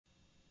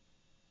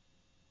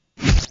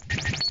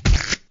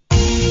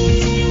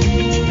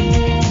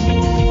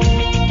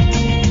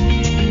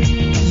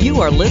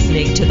are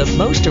listening to the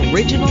most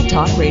original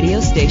talk radio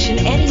station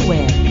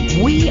anywhere.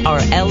 We are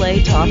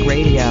LA Talk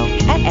Radio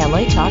at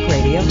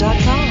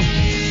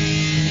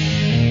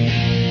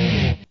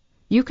latalkradio.com.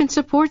 You can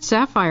support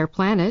Sapphire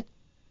Planet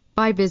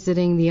by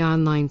visiting the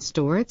online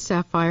store at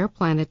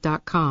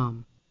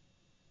sapphireplanet.com.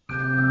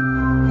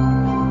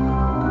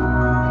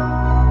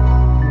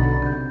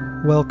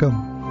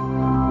 Welcome.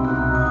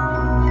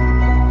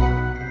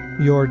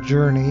 Your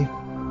journey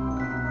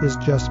is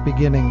just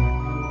beginning.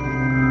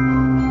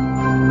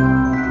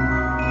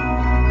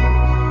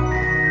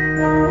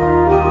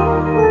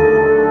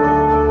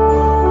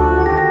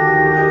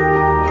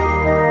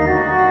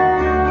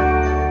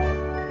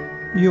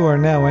 You are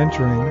now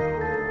entering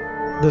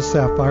the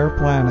Sapphire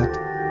Planet.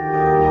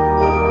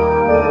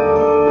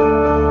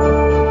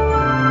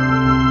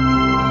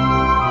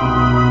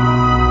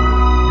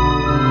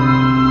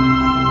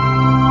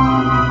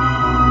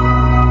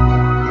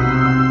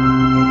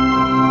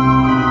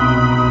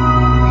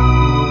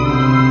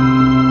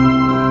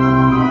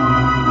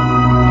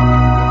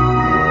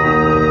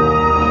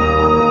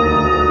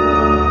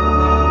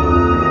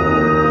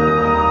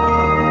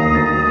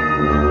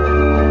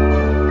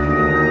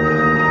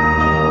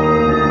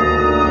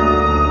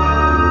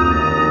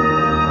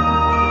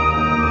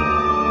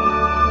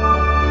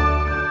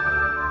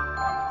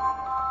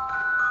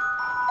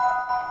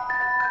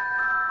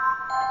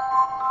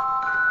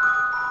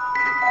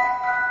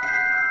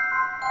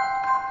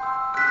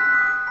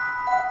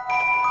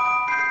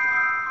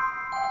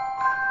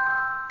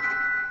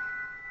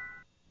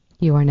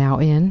 You are now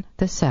in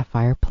the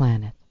Sapphire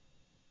Planet.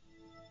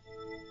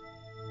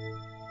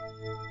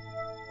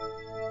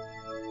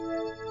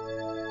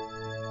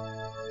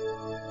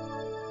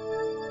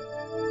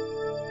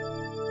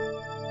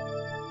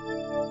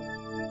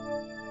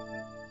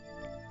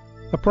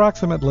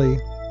 Approximately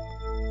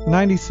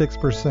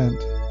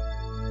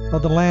 96%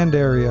 of the land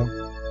area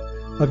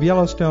of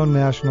Yellowstone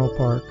National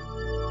Park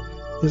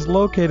is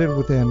located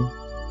within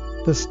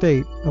the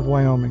state of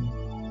Wyoming.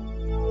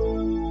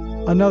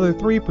 Another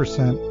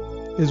 3%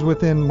 is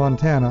within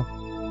Montana,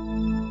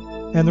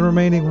 and the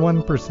remaining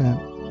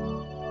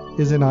 1%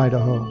 is in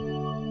Idaho.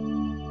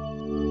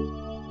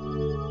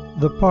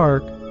 The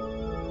park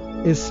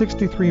is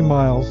 63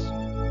 miles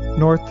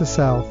north to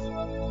south,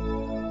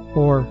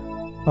 or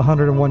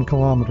 101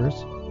 kilometers,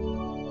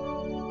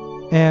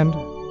 and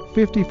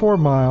 54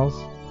 miles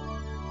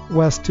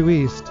west to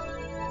east,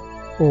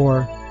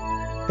 or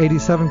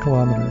 87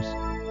 kilometers.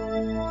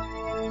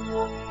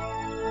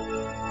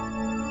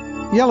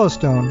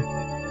 Yellowstone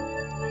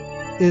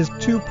is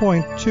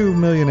 2.2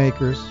 million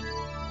acres,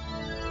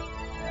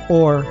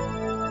 or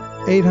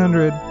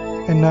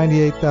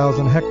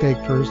 898,000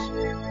 hectares,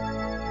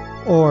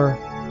 or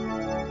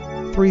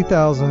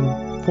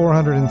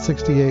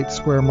 3,468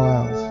 square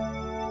miles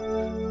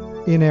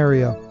in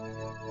area.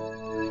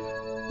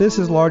 This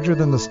is larger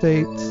than the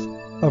states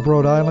of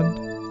Rhode Island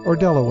or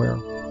Delaware.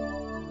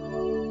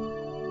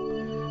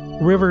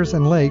 Rivers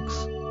and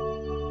lakes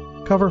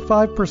cover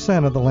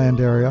 5% of the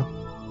land area,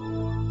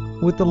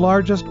 with the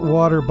largest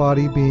water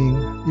body being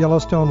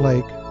Yellowstone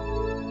Lake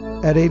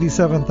at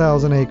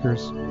 87,000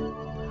 acres,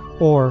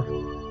 or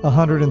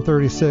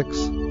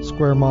 136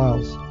 square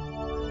miles.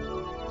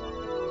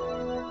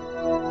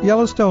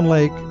 Yellowstone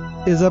Lake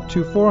is up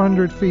to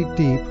 400 feet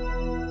deep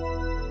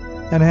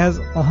and has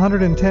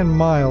 110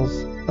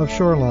 miles of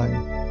shoreline.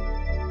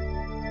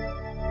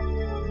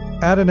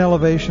 At an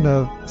elevation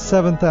of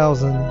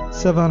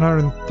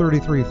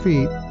 7,733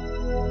 feet,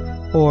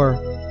 or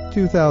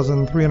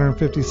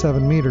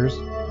 2,357 meters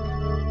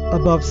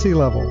above sea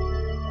level.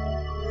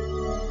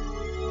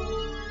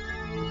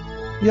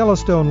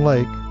 Yellowstone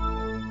Lake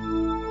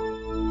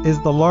is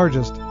the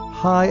largest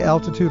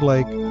high-altitude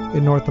lake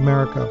in North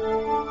America.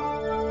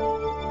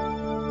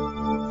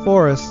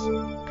 Forests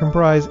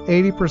comprise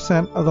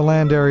 80% of the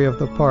land area of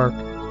the park.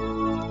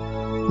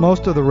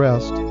 Most of the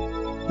rest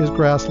is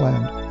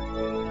grassland.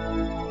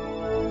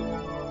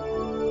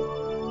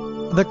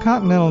 The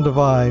Continental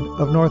Divide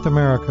of North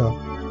America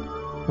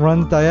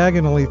runs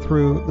diagonally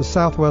through the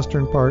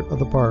southwestern part of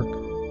the park.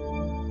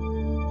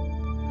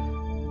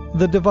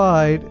 The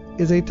divide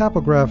is a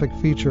topographic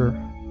feature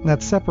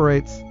that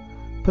separates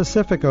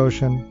Pacific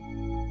Ocean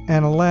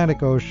and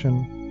Atlantic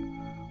Ocean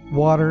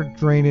water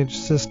drainage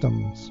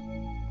systems.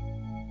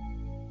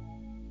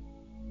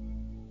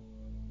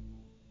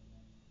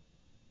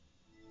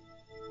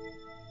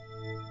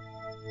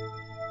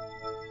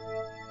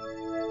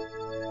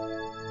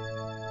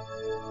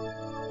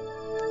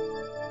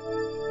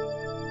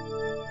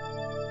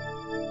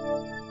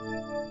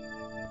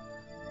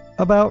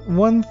 About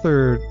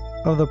 1/3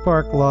 of the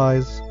park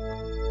lies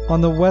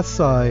on the west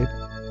side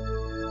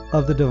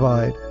of the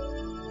divide,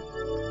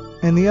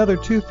 and the other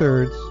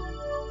 2/3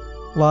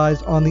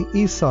 lies on the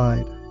east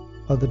side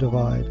of the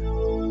divide.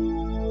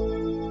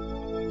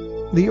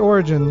 The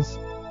origins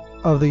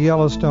of the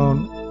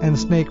Yellowstone and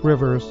Snake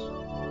Rivers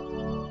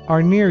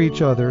are near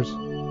each other's,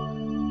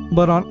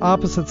 but on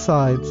opposite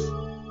sides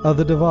of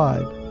the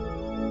divide.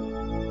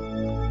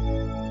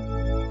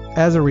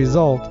 As a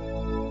result,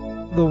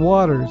 the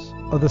waters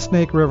of the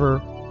Snake River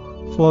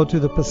flow to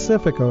the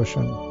Pacific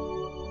Ocean,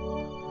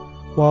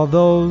 while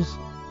those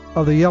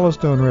of the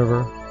Yellowstone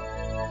River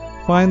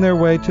find their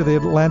way to the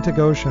Atlantic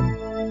Ocean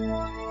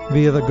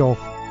via the Gulf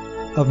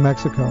of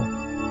Mexico.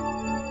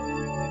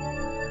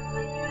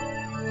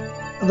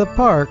 The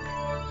park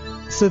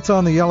sits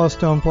on the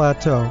Yellowstone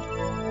Plateau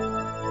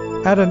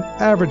at an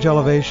average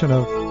elevation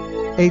of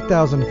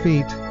 8,000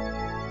 feet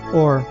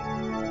or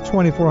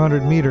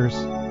 2,400 meters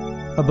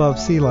above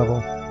sea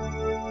level.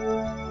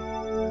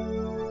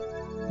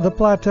 The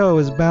plateau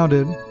is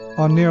bounded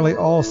on nearly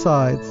all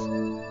sides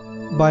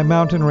by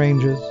mountain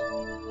ranges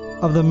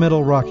of the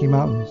Middle Rocky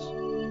Mountains,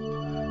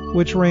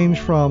 which range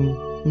from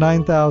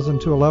 9,000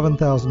 to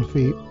 11,000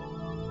 feet,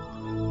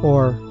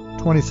 or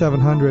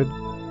 2,700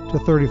 to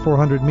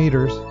 3,400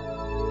 meters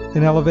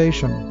in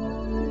elevation.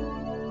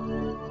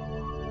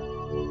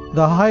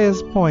 The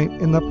highest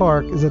point in the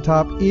park is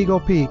atop Eagle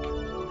Peak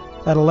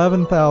at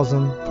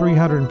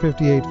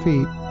 11,358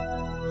 feet,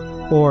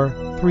 or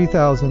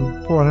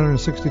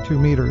 3,462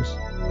 meters.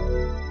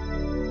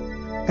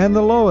 And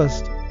the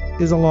lowest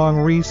is along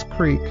Reese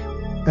Creek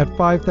at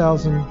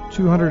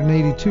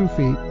 5,282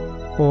 feet,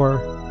 or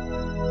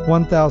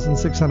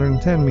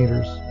 1,610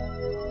 meters.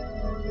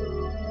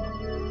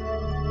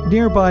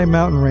 Nearby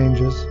mountain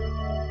ranges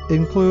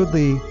include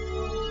the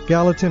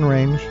Gallatin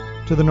Range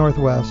to the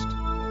northwest,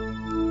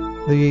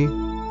 the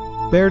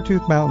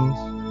Beartooth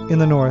Mountains in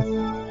the north,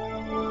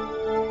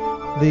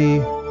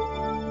 the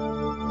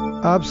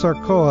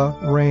Absarcoa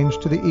Range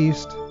to the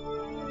east,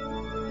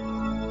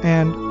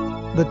 and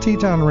the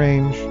Teton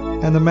Range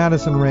and the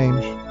Madison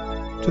Range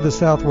to the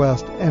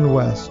southwest and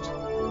west.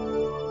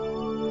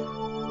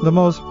 The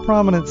most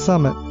prominent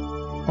summit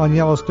on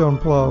Yellowstone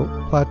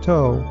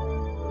Plateau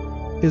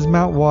is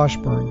Mount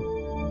Washburn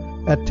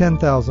at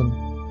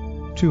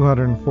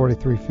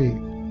 10,243 feet.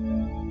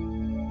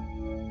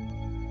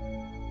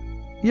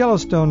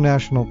 Yellowstone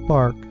National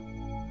Park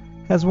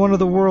has one of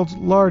the world's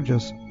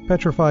largest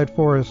petrified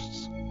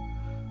forests.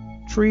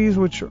 Trees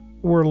which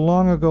were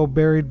long ago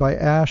buried by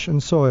ash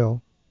and soil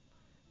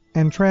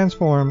and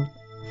transformed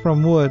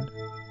from wood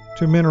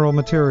to mineral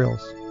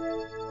materials.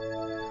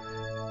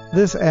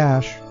 This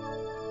ash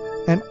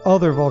and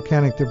other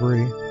volcanic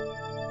debris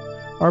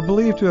are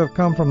believed to have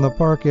come from the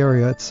park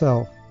area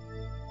itself.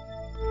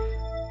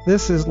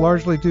 This is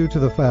largely due to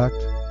the fact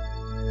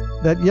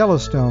that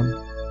Yellowstone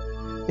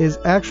is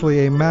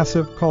actually a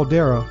massive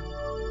caldera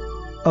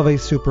of a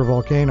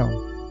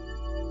supervolcano.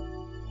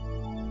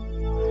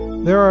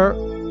 There are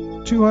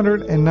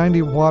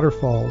 290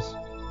 waterfalls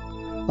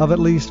of at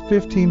least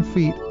 15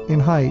 feet in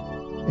height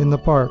in the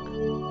park,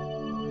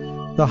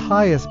 the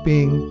highest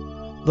being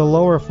the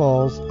lower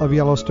falls of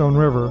Yellowstone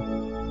River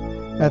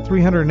at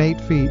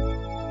 308 feet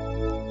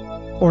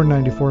or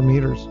 94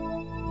 meters.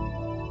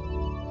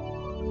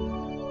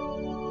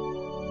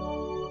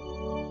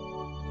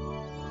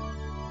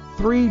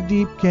 Three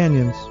deep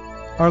canyons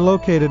are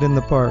located in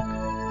the park,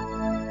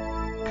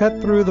 cut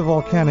through the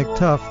volcanic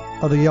tuff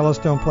of the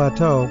Yellowstone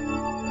Plateau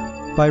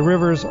by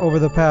rivers over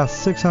the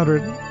past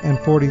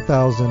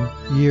 640,000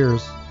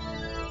 years.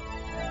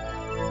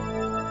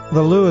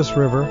 The Lewis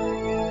River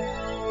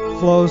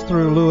flows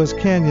through Lewis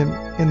Canyon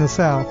in the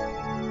south,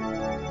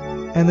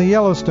 and the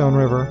Yellowstone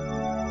River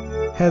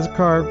has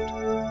carved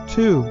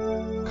two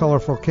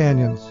colorful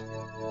canyons,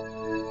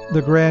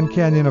 the Grand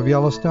Canyon of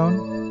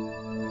Yellowstone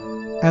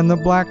and the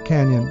Black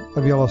Canyon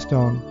of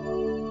Yellowstone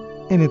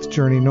in its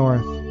journey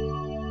north.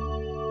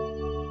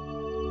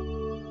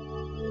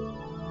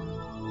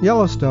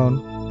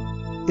 Yellowstone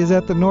is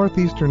at the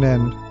northeastern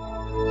end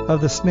of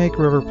the Snake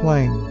River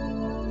Plain,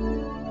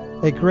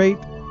 a great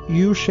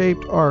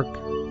U-shaped arc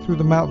through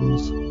the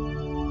mountains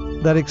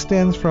that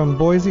extends from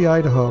Boise,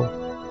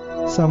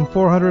 Idaho, some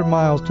 400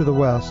 miles to the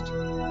west.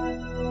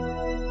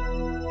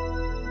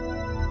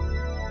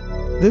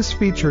 This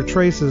feature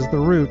traces the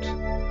route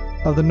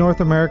of the North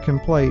American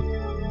plate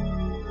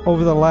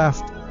over the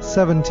last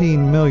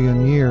 17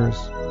 million years,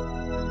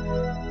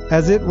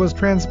 as it was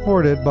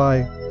transported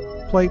by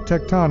plate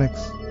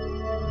tectonics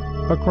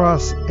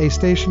across a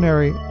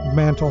stationary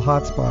mantle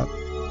hotspot.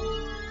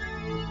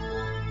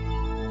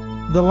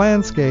 The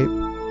landscape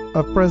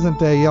of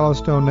present-day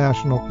Yellowstone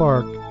National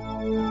Park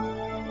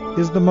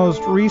is the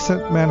most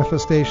recent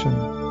manifestation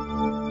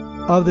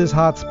of this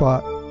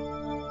hotspot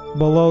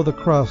below the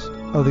crust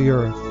of the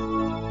earth.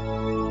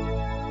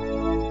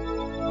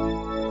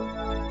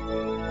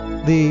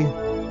 The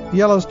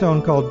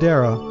Yellowstone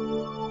caldera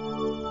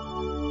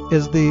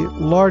is the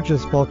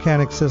largest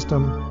volcanic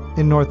system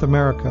in North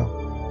America.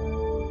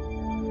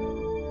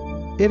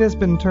 It has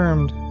been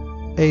termed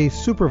a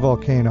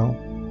supervolcano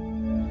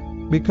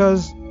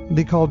because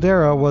the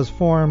caldera was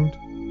formed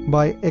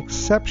by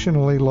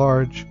exceptionally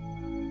large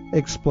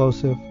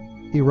explosive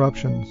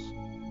eruptions.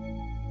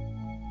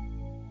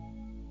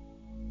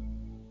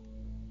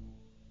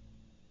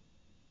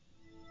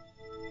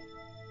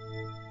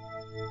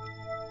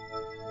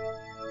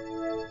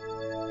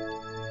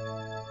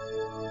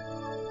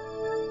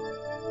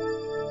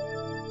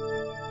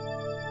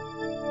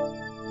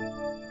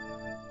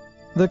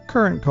 The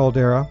current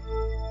caldera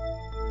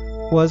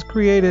was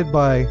created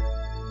by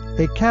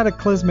a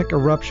cataclysmic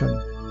eruption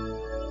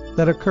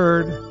that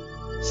occurred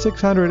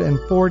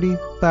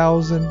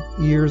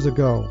 640,000 years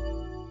ago,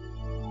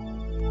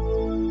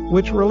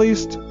 which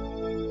released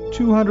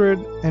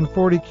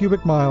 240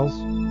 cubic miles,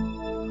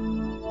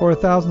 or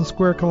 1,000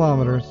 square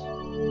kilometers,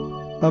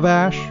 of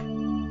ash,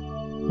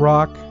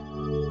 rock,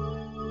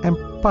 and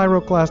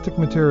pyroclastic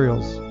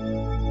materials.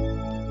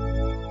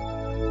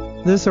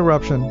 This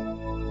eruption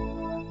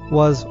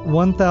was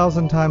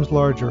 1,000 times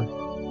larger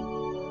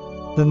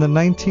than the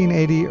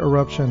 1980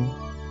 eruption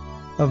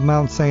of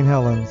Mount St.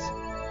 Helens.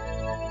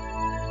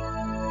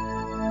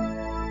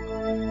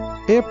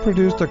 It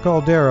produced a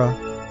caldera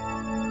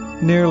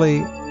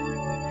nearly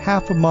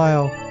half a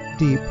mile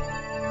deep,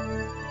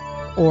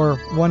 or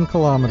 1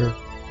 kilometer,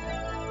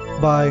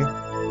 by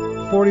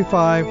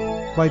 45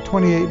 by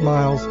 28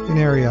 miles in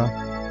area,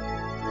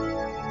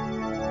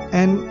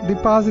 and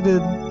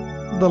deposited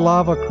the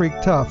Lava Creek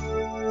Tuff,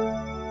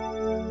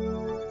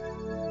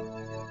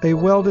 a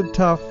welded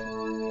tuff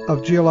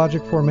of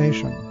geologic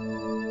formation.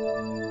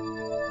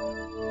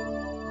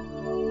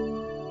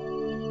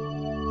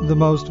 The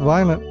most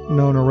violent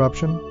known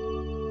eruption,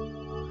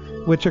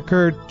 which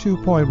occurred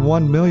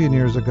 2.1 million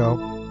years ago,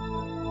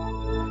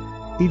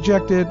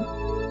 ejected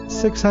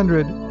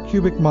 600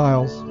 cubic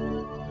miles,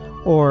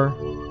 or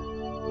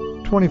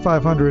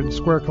 2,500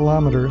 square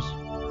kilometers,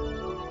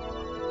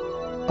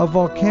 of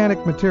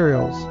volcanic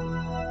materials,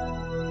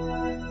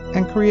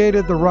 and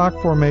created the rock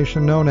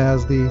formation known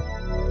as the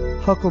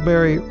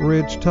Huckleberry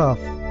Ridge Tuff,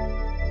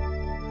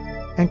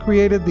 and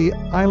created the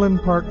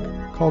Island Park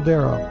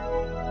Caldera.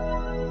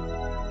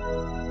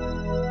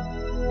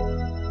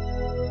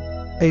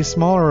 A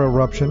smaller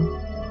eruption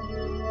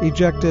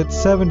ejected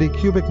 70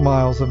 cubic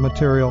miles of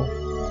material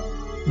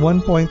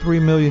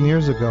 1.3 million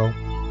years ago,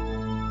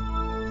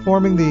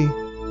 forming the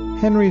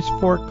Henry's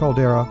Fork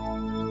Caldera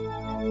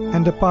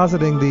and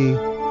depositing the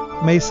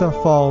Mesa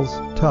Falls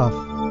Tuff.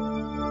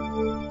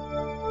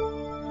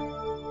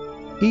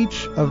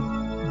 Each of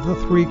the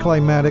 3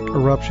 climatic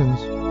eruptions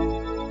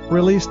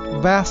released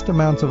vast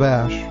amounts of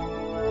ash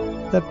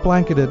that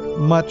blanketed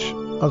much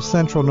of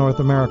central North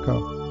America,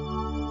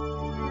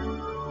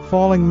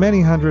 falling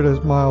many hundreds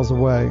of miles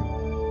away.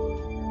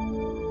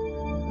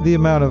 The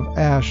amount of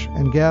ash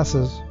and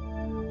gases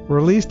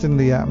released in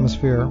the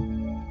atmosphere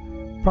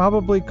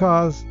probably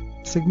caused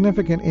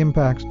significant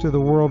impacts to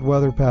the world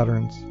weather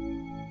patterns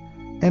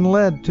and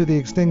led to the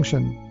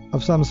extinction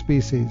of some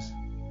species,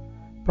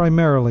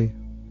 primarily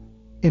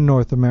in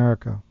North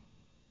America.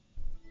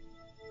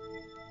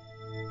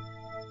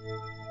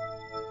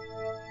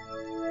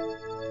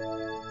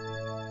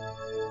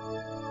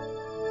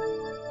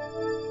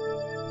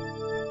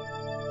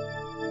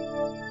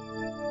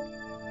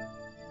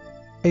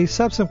 A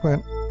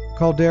subsequent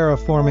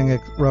caldera-forming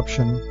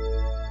eruption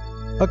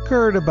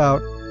occurred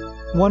about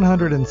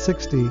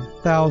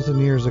 160,000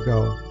 years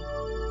ago.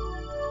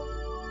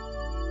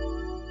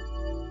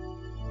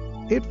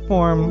 It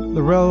formed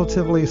the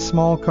relatively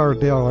small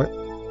caldera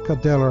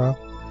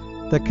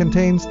that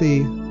contains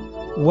the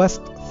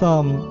west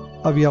thumb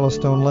of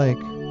Yellowstone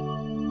Lake.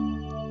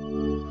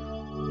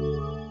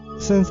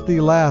 Since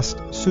the last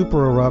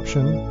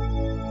supereruption,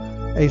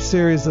 a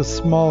series of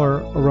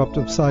smaller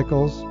eruptive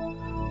cycles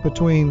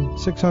between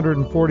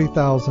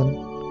 640,000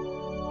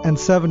 and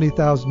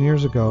 70,000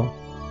 years ago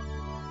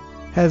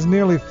has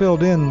nearly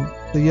filled in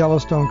the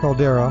Yellowstone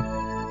caldera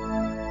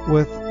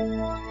with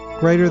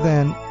greater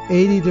than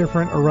 80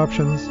 different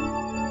eruptions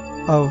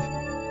of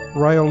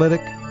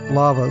rhyolitic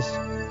lavas,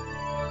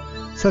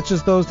 such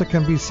as those that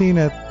can be seen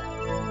at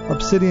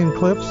Obsidian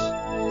Cliffs,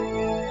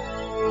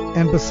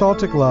 and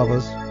basaltic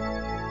lavas,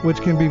 which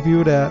can be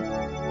viewed at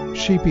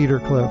Sheep Eater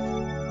Cliff.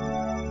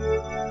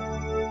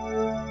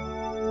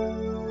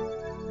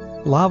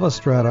 Lava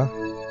strata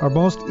are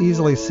most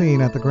easily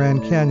seen at the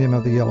Grand Canyon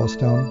of the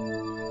Yellowstone,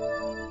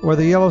 where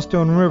the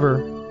Yellowstone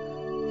River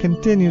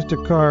continues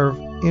to carve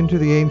into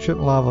the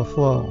ancient lava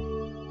flow.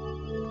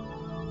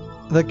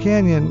 The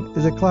canyon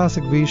is a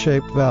classic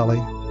V-shaped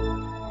valley,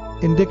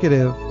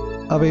 indicative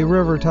of a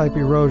river-type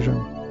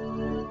erosion,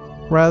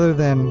 rather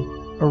than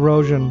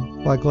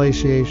erosion by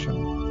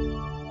glaciation.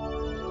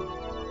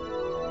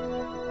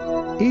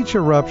 Each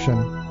eruption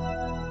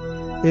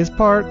is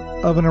part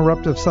of an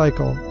eruptive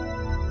cycle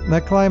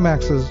that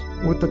climaxes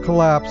with the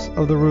collapse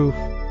of the roof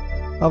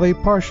of a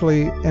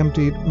partially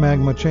emptied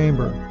magma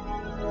chamber.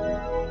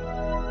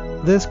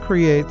 This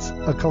creates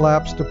a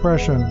collapsed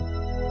depression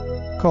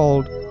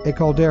called a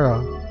caldera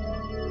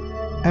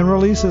and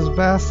releases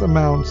vast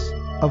amounts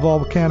of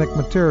volcanic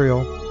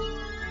material,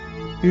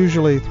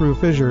 usually through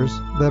fissures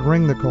that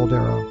ring the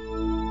caldera.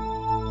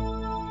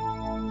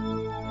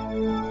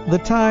 The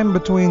time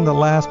between the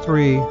last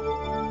 3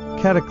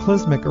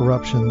 cataclysmic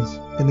eruptions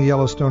in the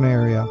Yellowstone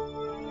area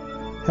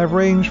have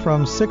ranged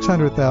from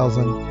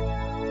 600,000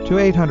 to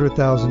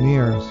 800,000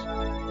 years.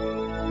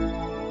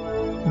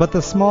 But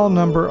the small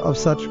number of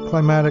such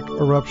climatic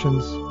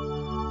eruptions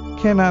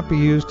cannot be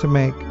used to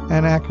make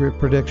an accurate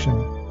prediction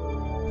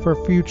for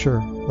future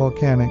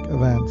volcanic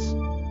events.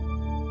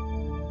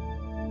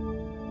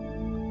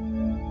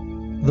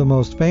 The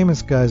most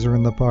famous geyser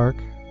in the park,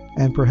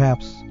 and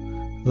perhaps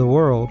the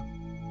world,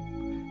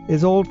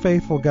 is Old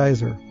Faithful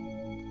Geyser,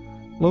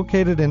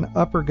 located in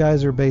Upper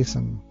Geyser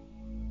Basin.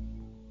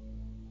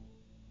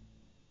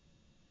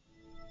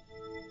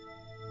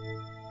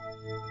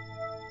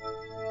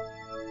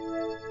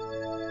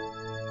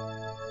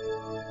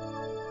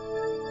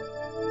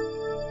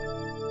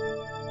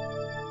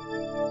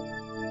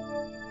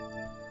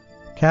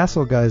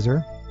 Castle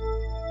Geyser,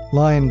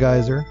 Lion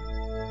Geyser,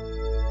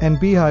 and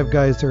Beehive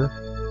Geyser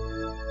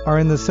are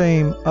in the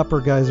same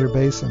Upper Geyser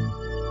Basin.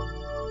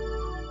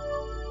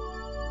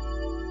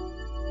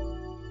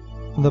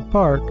 The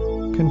park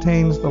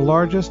contains the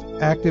largest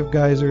active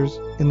geysers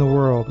in the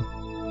world,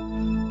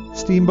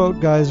 Steamboat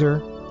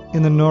Geyser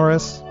in the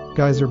Norris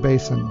Geyser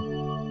Basin.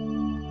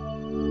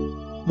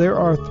 There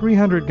are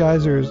 300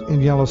 geysers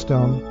in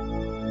Yellowstone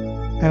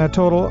and a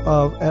total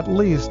of at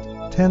least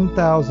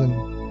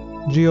 10,000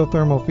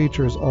 geothermal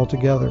features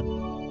altogether.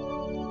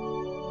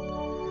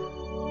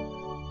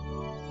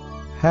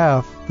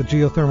 Half the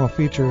geothermal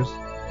features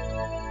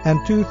and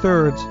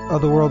 2/3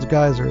 of the world's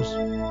geysers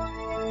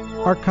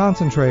are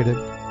concentrated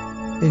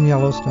in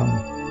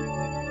Yellowstone.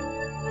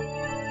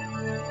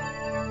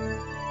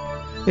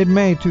 In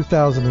May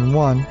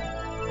 2001,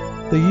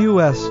 the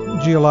U.S.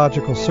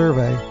 Geological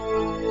Survey,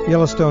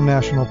 Yellowstone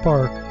National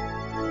Park,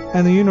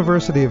 and the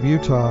University of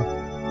Utah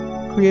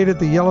created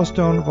the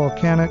Yellowstone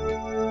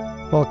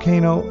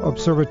Volcano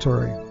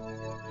Observatory,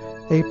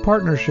 a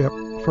partnership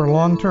for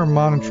long-term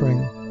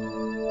monitoring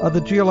of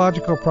the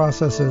geological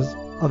processes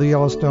of the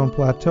Yellowstone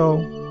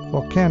Plateau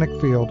volcanic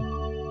field,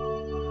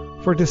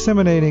 for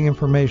disseminating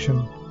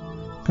information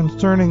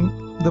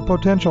concerning the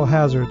potential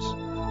hazards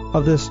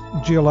of this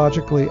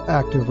geologically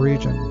active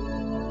region.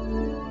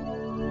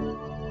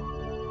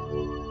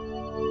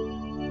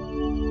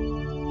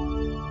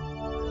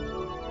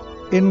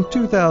 In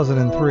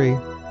 2003,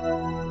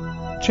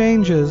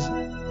 changes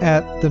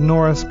at the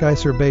Norris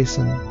Geyser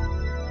Basin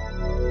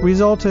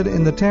resulted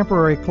in the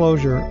temporary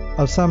closure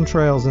of some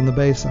trails in the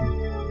basin.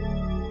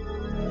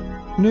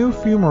 New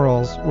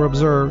fumaroles were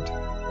observed,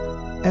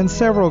 and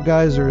several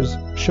geysers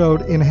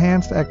showed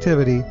enhanced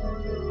activity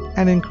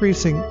and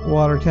increasing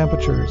water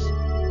temperatures.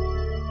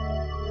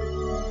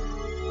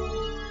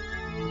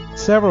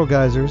 Several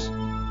geysers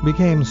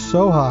became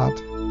so hot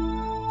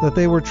that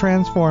they were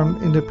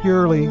transformed into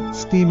purely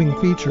steaming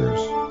features.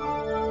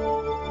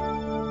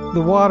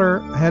 The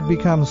water had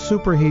become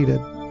superheated,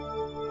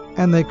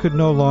 and they could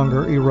no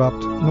longer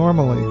erupt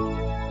normally.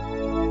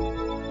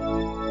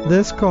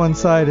 This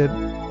coincided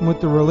with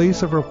the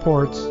release of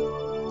reports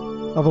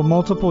of a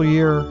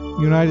multiple-year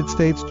United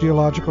States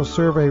Geological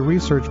Survey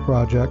research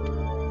project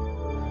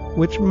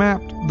which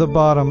mapped the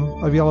bottom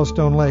of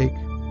Yellowstone Lake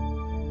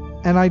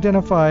and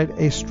identified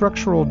a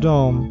structural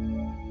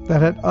dome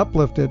that had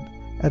uplifted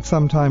at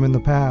some time in the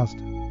past.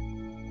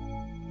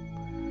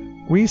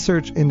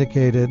 Research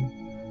indicated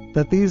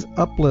that these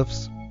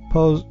uplifts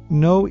pose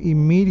no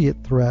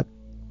immediate threat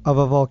of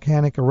a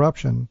volcanic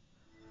eruption,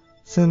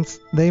 since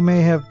they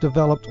may have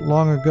developed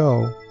long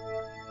ago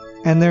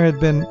and there had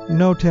been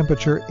no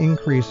temperature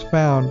increase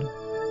found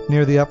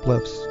near the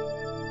uplifts.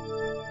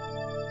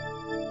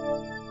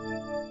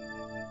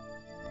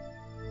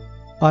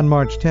 On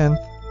March 10,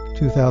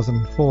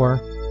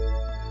 2004,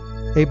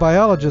 a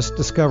biologist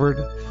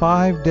discovered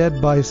 5 dead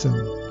bison,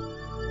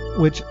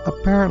 which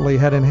apparently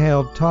had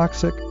inhaled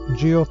toxic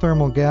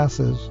geothermal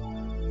gases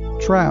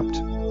trapped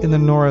in the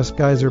Norris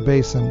Geyser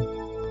Basin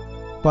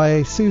by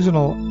a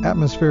seasonal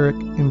atmospheric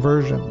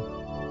inversion.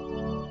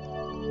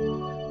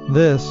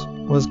 This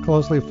was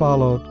closely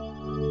followed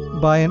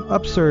by an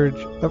upsurge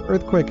of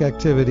earthquake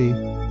activity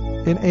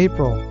in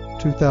April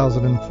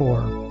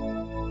 2004.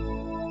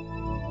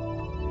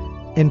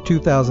 In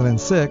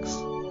 2006,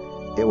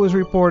 it was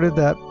reported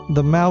that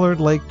the Mallard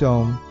Lake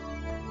Dome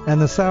and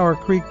the Sour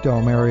Creek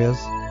Dome areas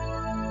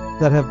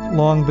that have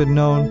long been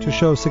known to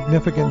show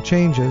significant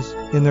changes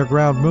in their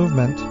ground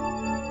movement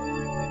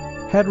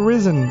had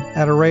risen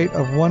at a rate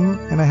of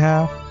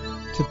 1.5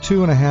 to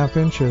 2.5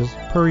 inches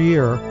per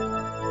year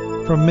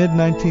from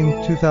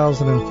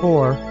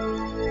mid-2004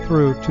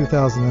 through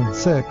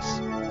 2006.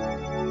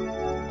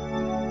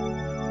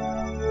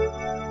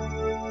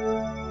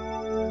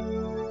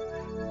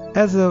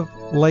 As of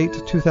late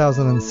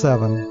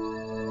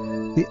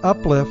 2007, the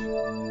uplift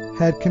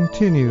had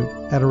continued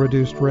at a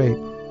reduced rate.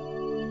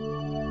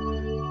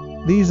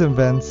 These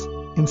events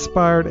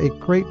inspired a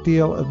great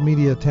deal of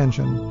media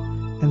attention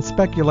and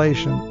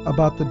speculation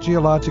about the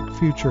geologic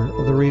future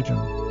of the region.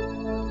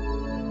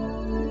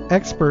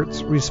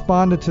 Experts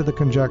responded to the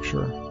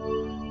conjecture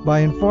by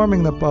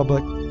informing the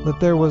public that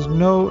there was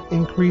no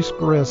increased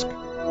risk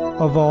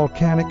of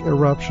volcanic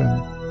eruption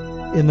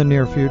in the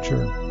near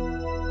future.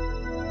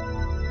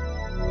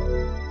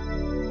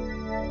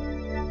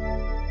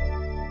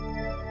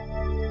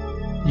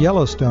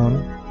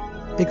 Yellowstone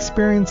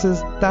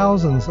experiences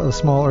thousands of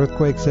small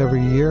earthquakes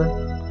every year,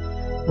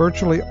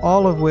 virtually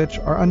all of which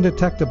are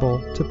undetectable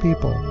to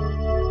people.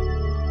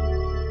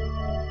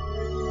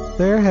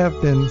 There have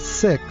been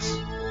 6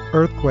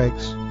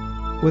 earthquakes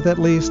with at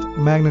least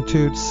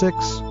magnitude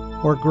 6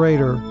 or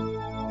greater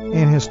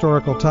in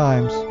historical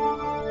times,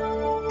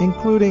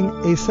 including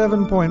a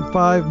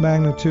 7.5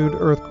 magnitude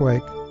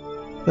earthquake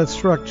that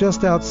struck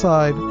just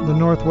outside the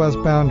northwest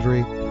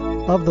boundary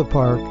of the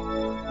park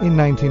in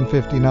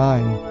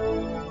 1959.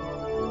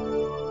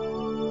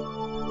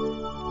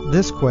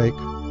 This quake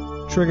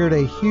triggered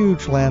a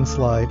huge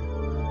landslide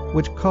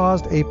which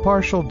caused a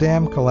partial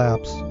dam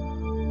collapse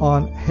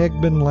on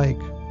Hegben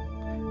Lake.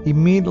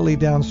 Immediately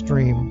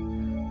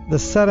downstream, the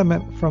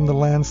sediment from the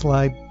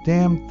landslide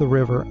dammed the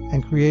river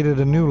and created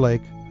a new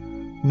lake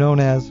known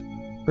as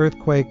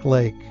Earthquake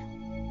Lake.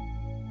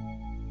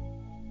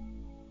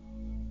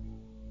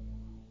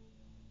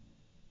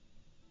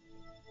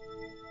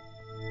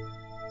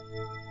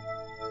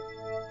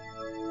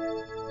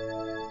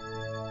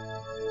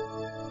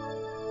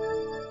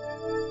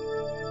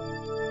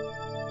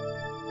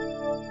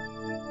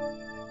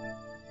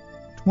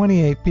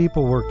 "28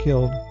 people were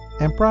killed,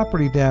 and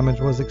property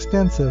damage was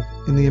extensive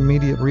in the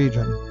immediate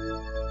region.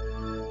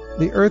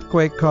 The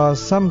earthquake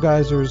caused some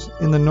geysers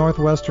in the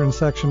northwestern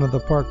section of the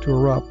park to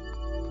erupt.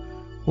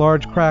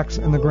 Large cracks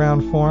in the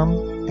ground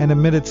formed and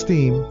emitted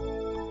steam,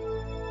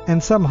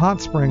 and some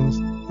hot springs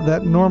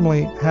that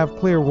normally have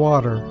clear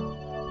water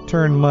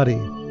turned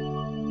muddy.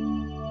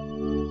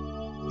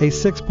 A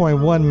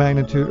 6.1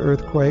 magnitude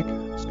earthquake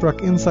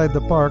struck inside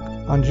the park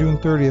on June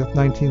 30,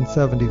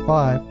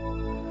 1975,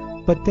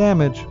 but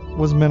damage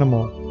was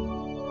minimal.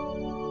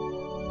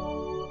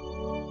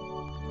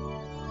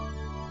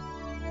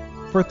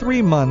 For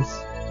 3 months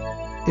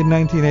in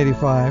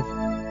 1985,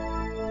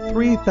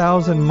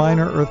 3,000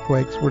 minor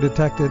earthquakes were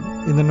detected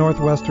in the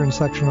northwestern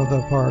section of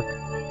the park,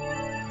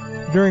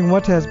 during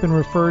what has been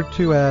referred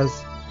to as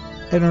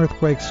an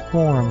earthquake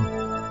swarm,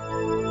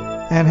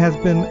 and has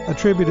been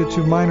attributed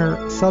to minor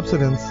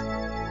subsidence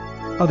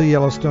of the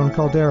Yellowstone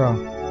caldera.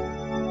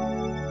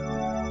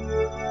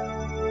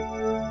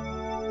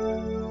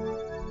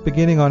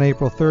 Beginning on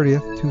April 30,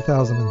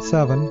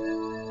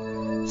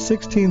 2007,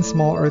 16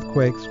 small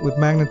earthquakes with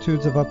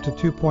magnitudes of up to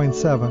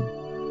 2.7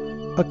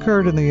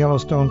 occurred in the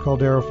Yellowstone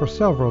caldera for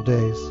several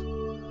days.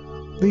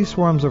 These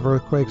swarms of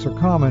earthquakes are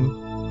common,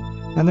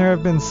 and there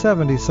have been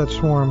 70 such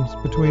swarms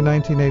between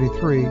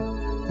 1983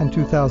 and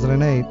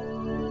 2008.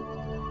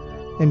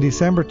 In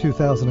December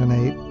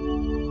 2008,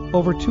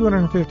 over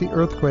 250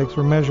 earthquakes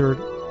were measured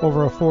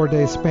over a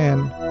 4-day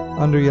span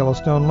under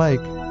Yellowstone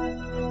Lake,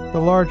 the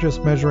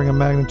largest measuring a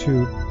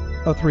magnitude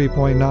of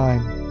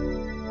 3.9.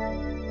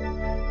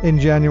 In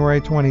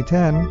January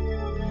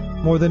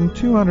 2010, more than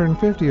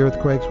 250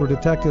 earthquakes were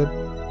detected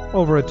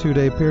over a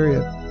 2-day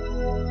period.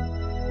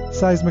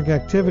 Seismic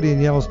activity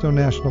in Yellowstone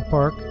National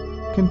Park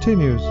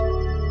continues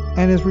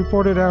and is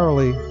reported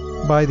hourly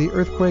by the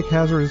Earthquake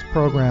Hazards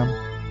Program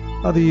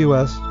of the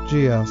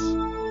USGS.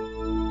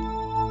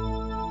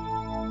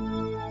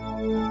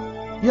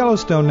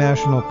 Yellowstone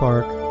National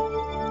Park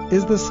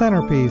is the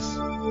centerpiece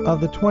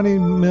of the 20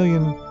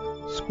 million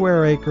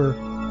square acre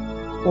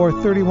or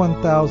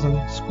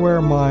 31,000 square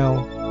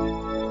mile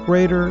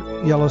Greater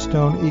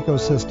Yellowstone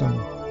ecosystem,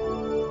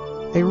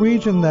 a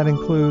region that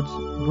includes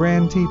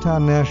Grand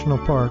Teton National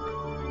Park,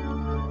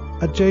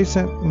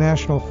 adjacent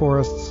national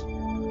forests,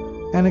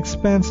 and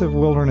expansive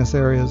wilderness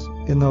areas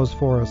in those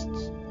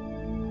forests.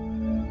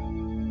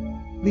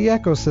 The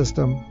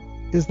ecosystem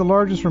is the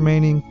largest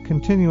remaining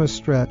continuous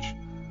stretch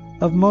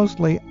of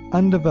mostly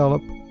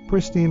undeveloped,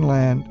 pristine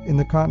land in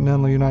the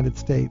continental United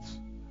States,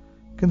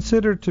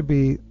 considered to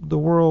be the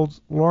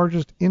world's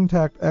largest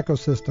intact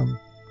ecosystem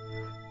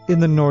in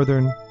the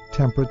northern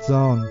temperate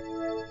zone.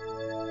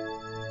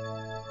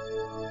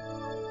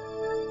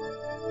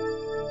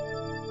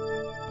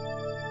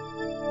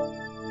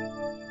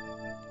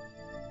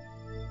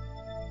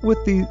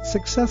 With the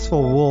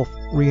successful wolf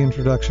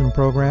reintroduction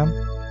program,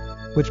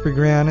 which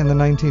began in the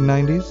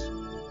 1990s,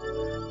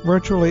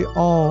 virtually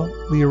all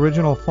the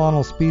original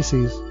faunal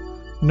species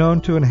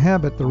known to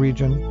inhabit the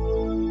region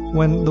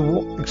when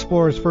the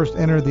explorers first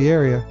entered the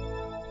area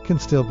can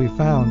still be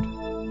found.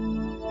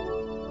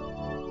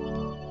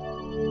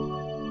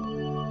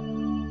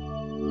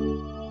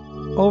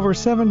 Over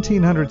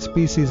 1,700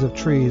 species of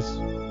trees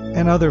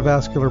and other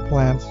vascular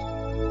plants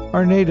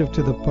are native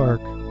to the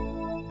park.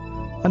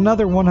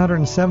 Another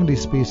 170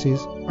 species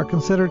are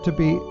considered to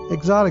be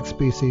exotic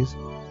species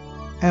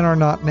and are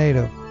not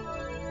native.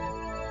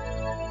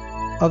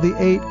 Of the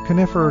 8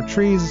 conifer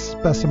trees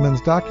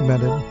specimens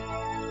documented,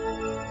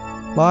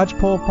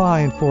 lodgepole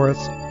pine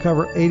forests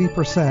cover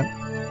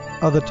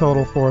 80% of the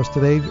total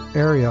forested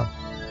area.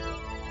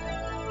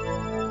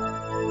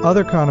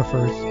 Other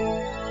conifers,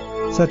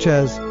 such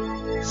as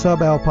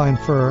subalpine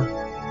fir,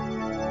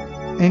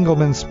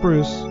 Engelmann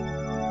spruce,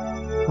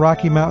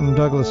 Rocky Mountain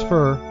Douglas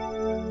fir,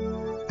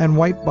 and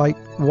white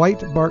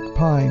bark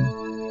pine,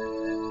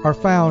 are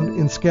found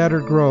in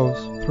scattered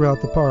groves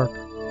throughout the park.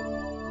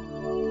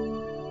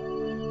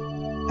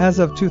 As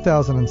of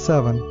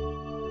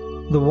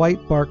 2007, the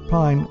white bark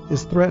pine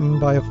is threatened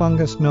by a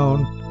fungus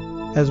known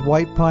as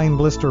white pine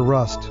blister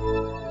rust.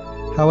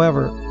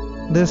 However,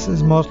 this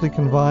is mostly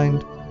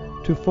confined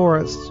to to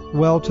forests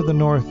well to the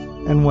north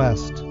and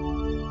west.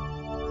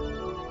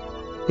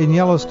 In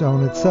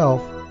Yellowstone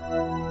itself,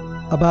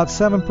 about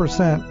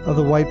 7% of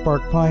the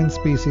whitebark pine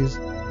species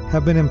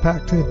have been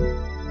impacted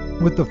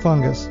with the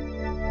fungus,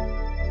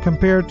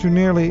 compared to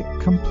nearly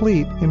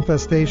complete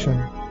infestation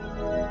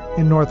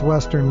in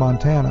northwestern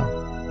Montana.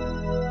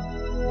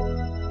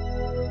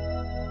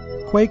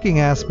 Quaking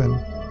aspen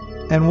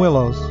and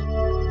willows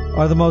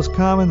are the most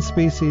common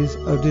species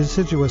of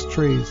deciduous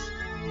trees.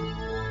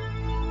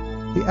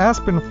 The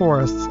aspen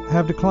forests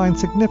have declined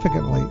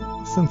significantly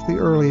since the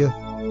early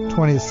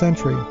 20th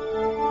century,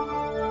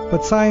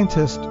 but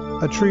scientists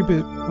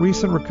attribute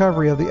recent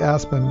recovery of the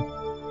aspen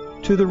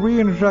to the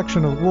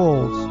reintroduction of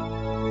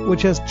wolves,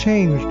 which has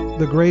changed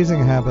the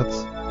grazing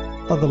habits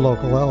of the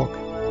local elk.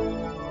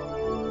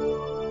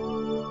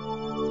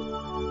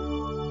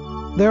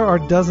 There are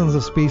dozens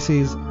of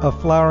species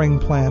of flowering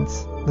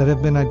plants that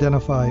have been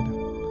identified,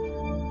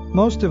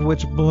 most of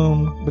which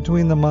bloom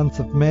between the months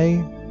of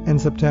May and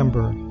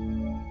September.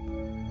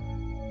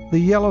 The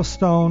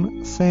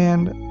Yellowstone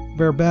sand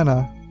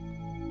verbena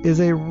is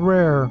a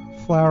rare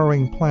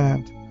flowering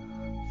plant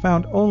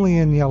found only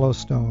in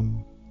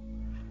Yellowstone.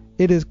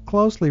 It is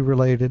closely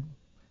related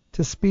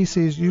to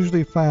species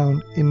usually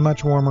found in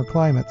much warmer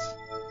climates,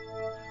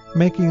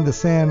 making the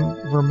sand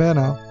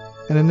verbena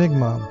an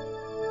enigma.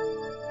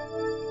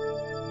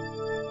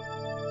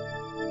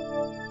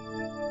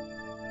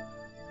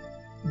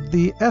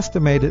 The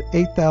estimated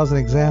 8,000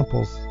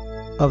 examples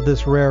of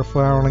this rare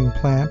flowering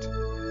plant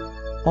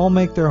all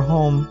make their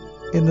home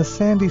in the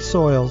sandy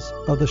soils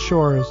of the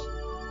shores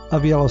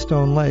of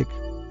Yellowstone Lake,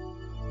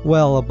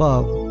 well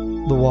above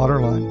the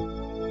waterline.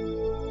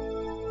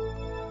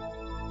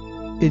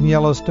 In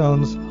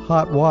Yellowstone's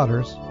hot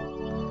waters,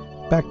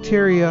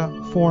 bacteria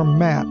form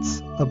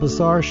mats of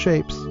bizarre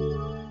shapes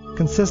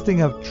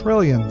consisting of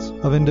trillions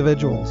of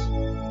individuals.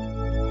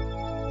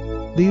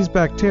 These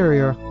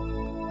bacteria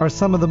are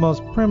some of the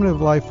most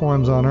primitive life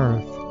forms on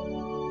Earth.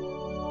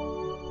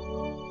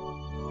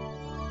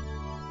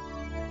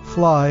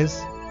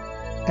 Flies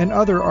and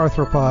other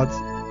arthropods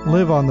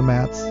live on the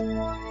mats,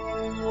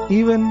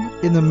 even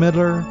in the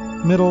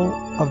middle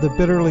of the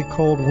bitterly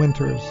cold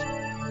winters.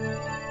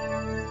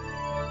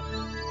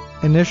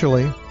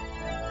 Initially,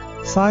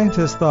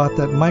 scientists thought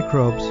that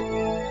microbes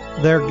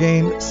there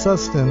gained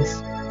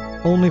sustenance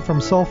only from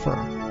sulfur.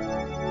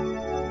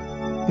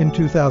 In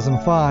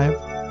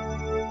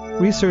 2005,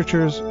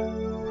 researchers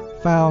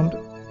found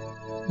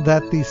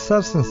that the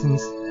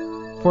substance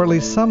for at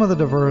least some of the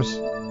diverse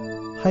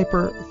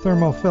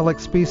hyperthermophilic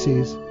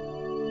species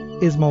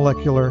is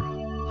molecular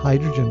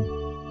hydrogen.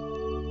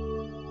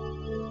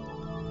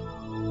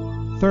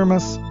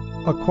 Thermus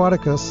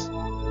aquaticus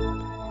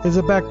is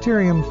a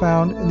bacterium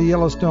found in the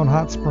Yellowstone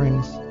hot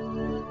springs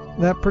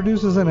that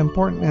produces an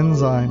important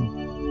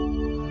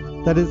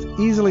enzyme that is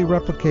easily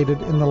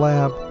replicated in the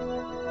lab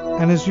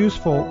and is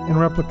useful in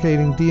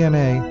replicating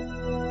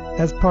DNA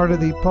as part of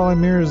the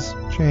polymerase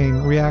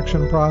chain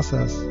reaction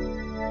process.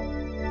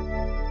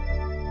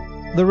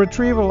 The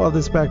retrieval of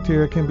this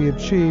bacteria can be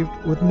achieved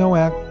with no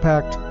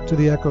impact to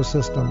the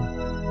ecosystem.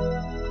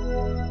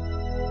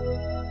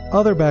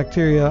 Other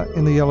bacteria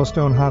in the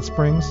Yellowstone hot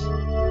springs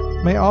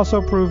may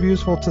also prove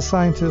useful to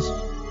scientists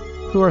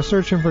who are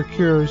searching for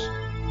cures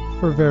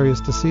for various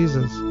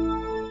diseases.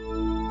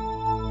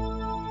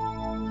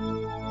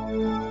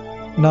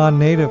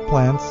 Non-native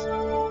plants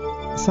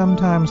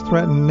sometimes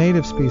threaten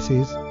native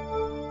species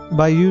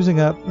by using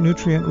up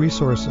nutrient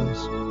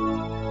resources.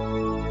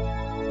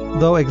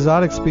 Though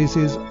exotic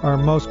species are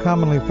most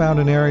commonly found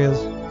in areas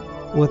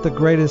with the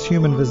greatest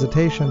human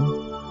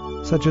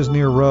visitation, such as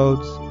near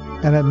roads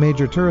and at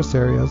major tourist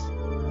areas,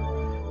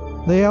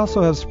 they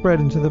also have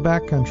spread into the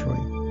backcountry.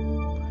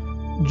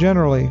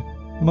 Generally,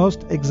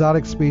 most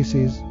exotic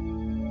species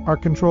are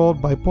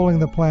controlled by pulling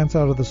the plants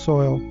out of the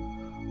soil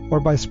or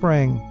by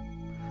spraying,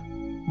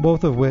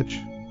 both of which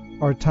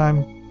are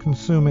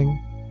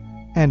time-consuming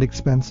and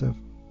expensive.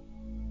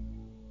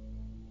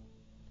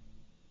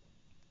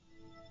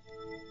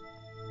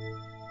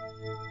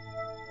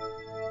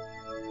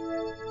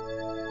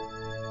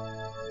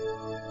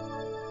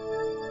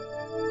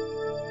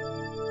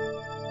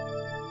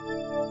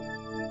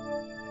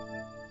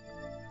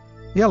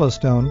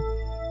 Yellowstone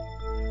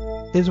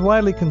is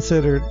widely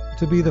considered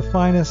to be the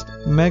finest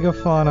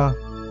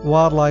megafauna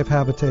wildlife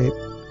habitat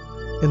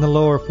in the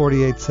lower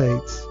 48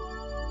 states.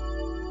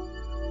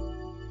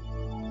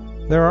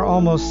 There are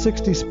almost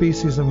 60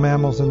 species of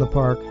mammals in the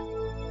park,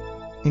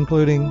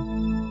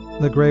 including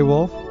the gray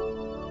wolf,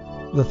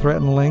 the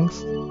threatened lynx,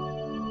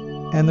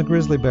 and the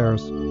grizzly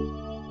bears.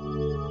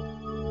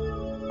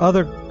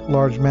 Other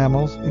large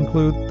mammals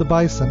include the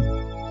bison,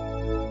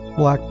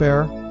 black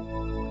bear,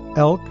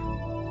 elk,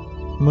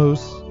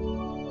 moose,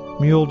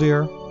 mule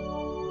deer,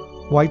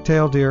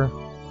 white-tailed deer,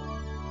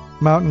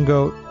 mountain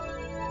goat,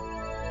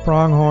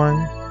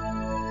 pronghorn,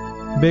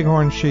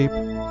 bighorn sheep,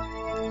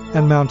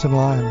 and mountain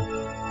lion.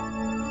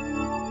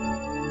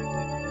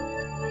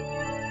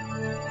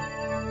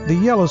 The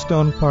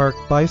Yellowstone Park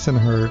bison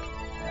herd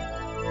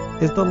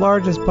is the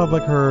largest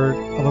public herd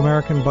of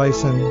American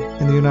bison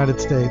in the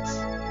United States.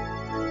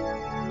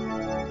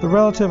 The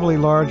relatively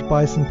large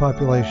bison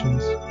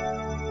populations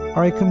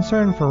are a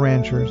concern for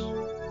ranchers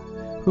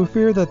who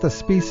fear that the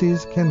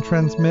species can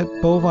transmit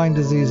bovine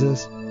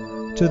diseases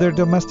to their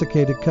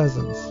domesticated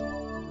cousins.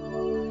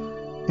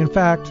 In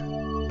fact,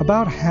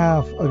 about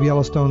half of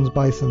Yellowstone's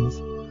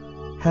bisons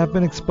have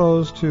been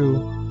exposed to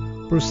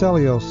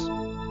brucellosis,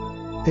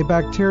 a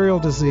bacterial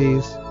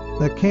disease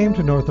that came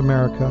to North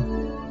America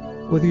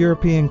with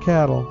European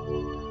cattle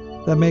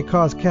that may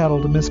cause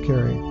cattle to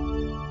miscarry.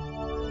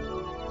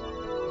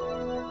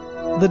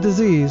 The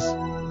disease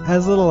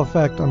has little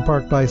effect on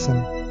park bison,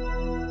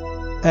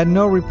 and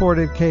no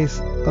reported case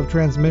of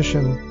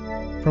transmission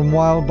from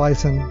wild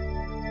bison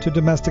to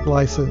domestic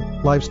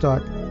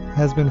livestock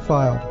has been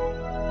filed.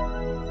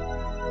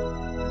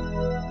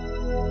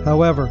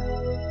 However,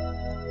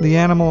 the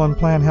Animal and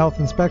Plant Health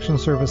Inspection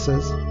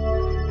Services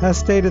has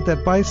stated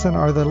that bison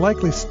are the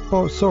likely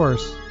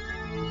source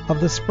of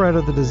the spread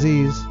of the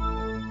disease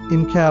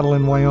in cattle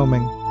in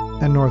Wyoming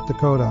and North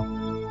Dakota.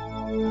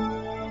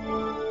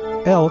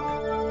 Elk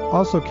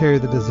also carry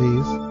the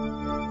disease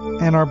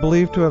and are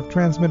believed to have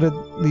transmitted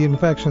the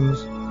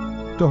infections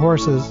to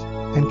horses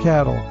and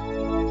cattle.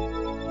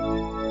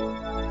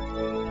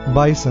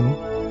 Bison,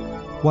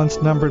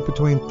 once numbered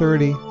between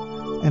 30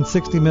 and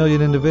 60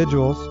 million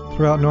individuals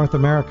throughout North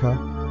America,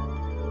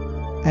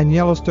 and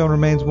Yellowstone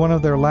remains one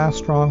of their last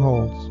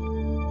strongholds.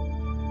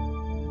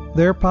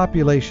 Their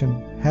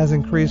population has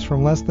increased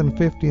from less than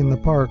 50 in the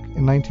park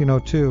in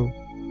 1902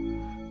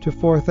 to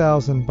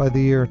 4,000 by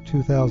the year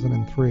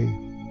 2003.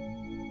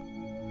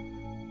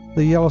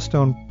 The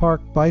Yellowstone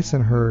Park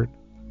bison herd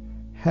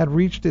had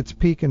reached its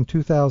peak in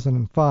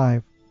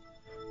 2005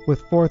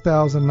 with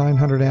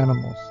 4,900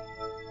 animals.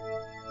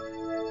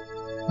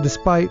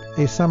 Despite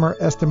a summer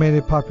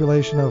estimated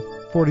population of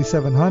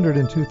 4,700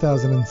 in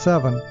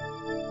 2007,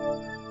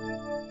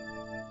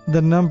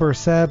 the number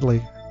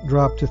sadly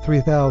dropped to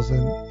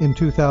 3,000 in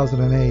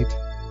 2008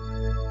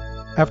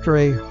 after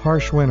a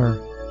harsh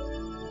winter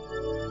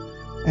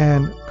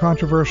and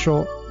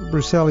controversial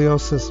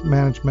brucellosis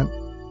management,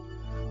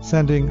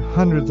 sending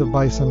hundreds of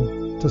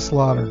bison to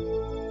slaughter.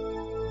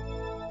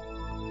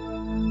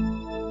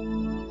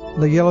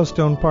 The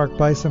Yellowstone Park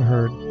bison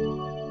herd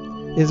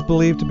is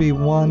believed to be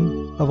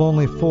one of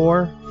only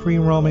 4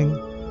 free-roaming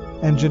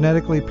and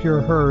genetically pure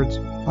herds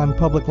on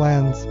public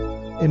lands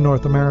in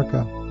North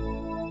America.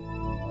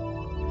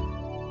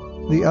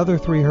 The other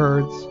 3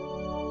 herds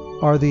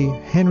are the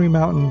Henry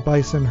Mountain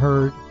Bison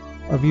Herd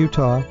of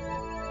Utah,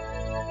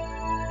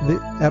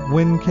 at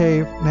Wind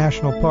Cave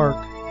National Park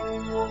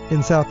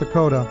in South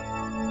Dakota,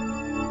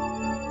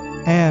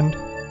 and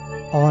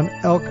on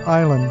Elk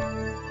Island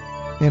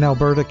in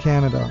Alberta,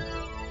 Canada.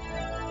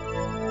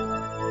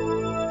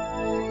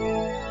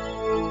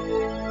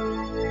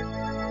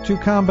 To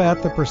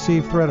combat the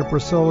perceived threat of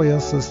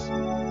brucellosis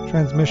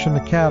transmission to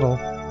cattle,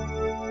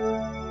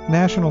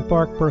 National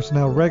Park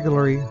personnel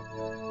regularly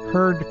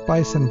herd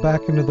bison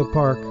back into the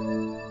park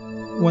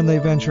when they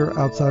venture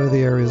outside of the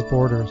area's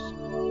borders.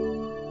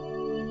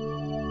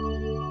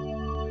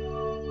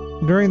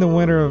 During the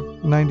winter of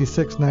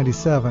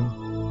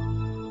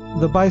 96-97,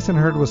 the bison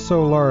herd was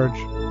so large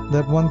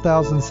that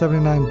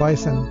 1,079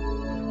 bison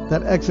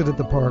that exited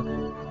the park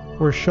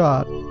were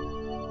shot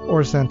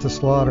or sent to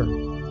slaughter.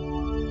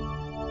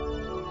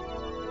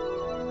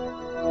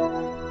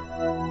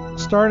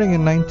 Starting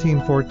in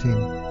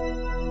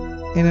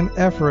 1914, in an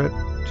effort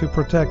to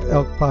protect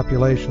elk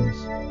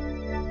populations,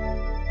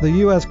 the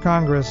U.S.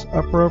 Congress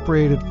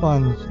appropriated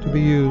funds to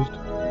be used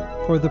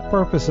for the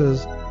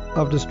purposes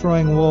of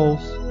destroying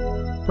wolves,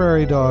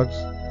 prairie dogs,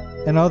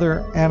 and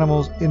other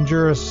animals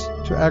injurious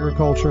to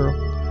agriculture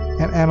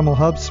and animal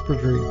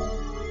husbandry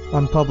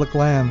on public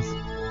lands.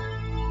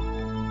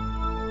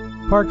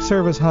 Park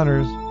Service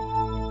hunters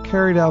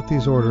carried out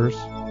these orders,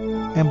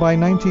 and by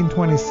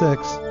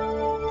 1926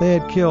 they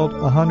had killed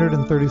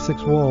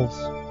 136 wolves,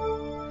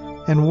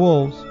 and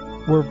wolves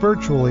were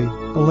virtually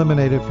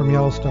eliminated from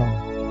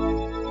Yellowstone.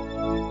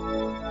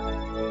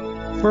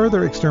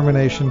 Further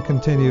extermination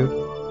continued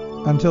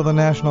until the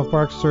National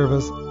Park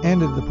Service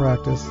ended the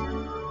practice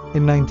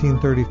in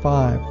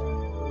 1935.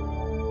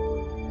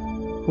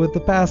 With the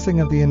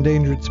passing of the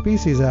Endangered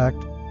Species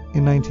Act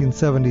in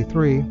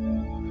 1973,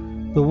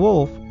 the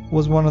wolf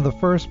was one of the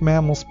first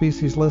mammal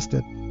species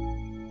listed.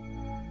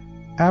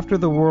 After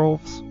the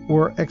wolves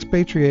were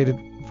expatriated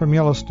from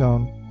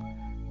Yellowstone,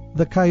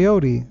 the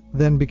coyote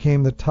then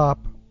became the top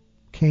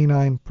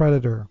canine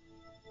predator.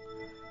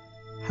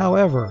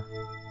 However,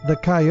 the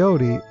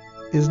coyote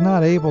is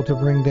not able to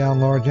bring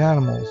down large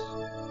animals,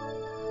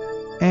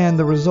 and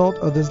the result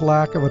of this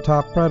lack of a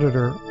top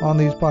predator on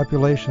these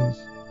populations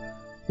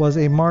was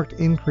a marked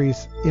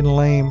increase in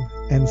lame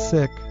and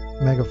sick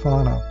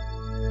megafauna.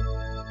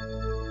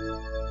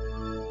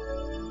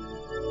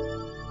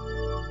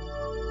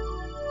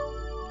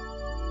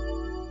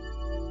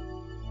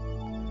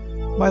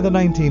 By the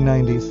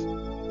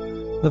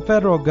 1990s, the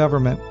federal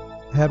government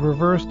had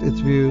reversed its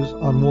views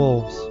on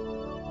wolves.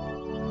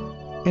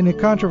 In a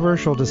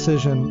controversial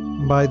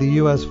decision by the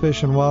U.S.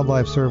 Fish and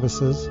Wildlife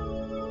Services,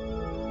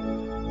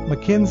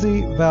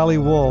 Mackenzie Valley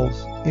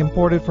wolves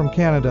imported from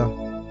Canada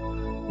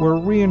were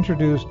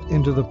reintroduced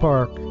into the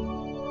park.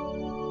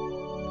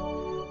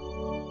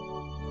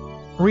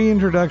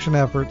 Reintroduction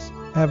efforts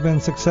have been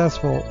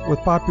successful, with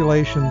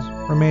populations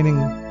remaining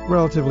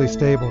relatively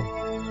stable.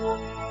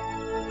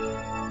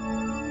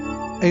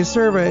 A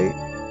survey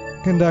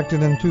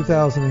conducted in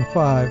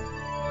 2005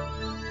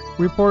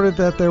 reported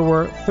that there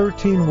were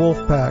 13 wolf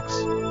packs,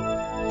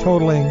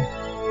 totaling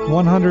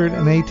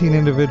 118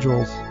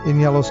 individuals in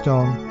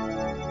Yellowstone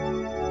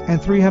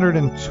and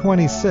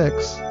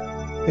 326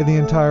 in the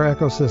entire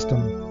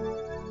ecosystem.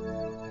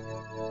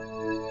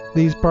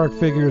 These park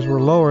figures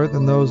were lower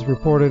than those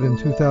reported in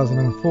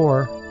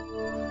 2004,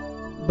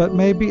 but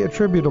may be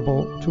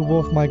attributable to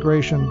wolf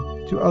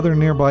migration to other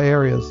nearby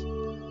areas,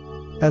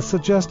 as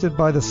suggested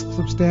by the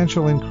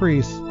substantial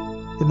increase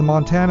in the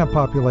Montana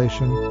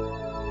population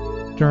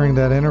during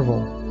that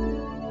interval.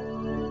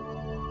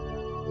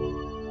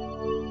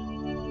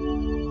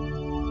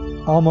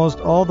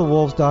 Almost all the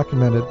wolves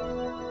documented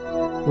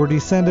were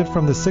descended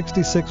from the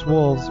 66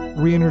 wolves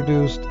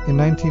reintroduced in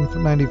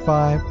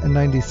 1995 and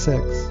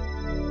 96.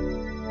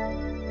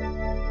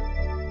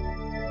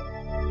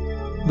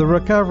 The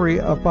recovery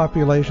of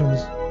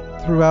populations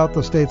throughout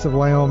the states of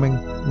Wyoming,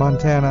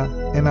 Montana,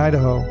 and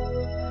Idaho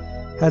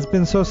has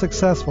been so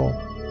successful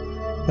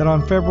that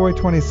on February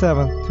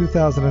 27,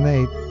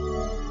 2008,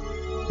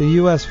 the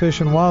U.S.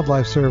 Fish and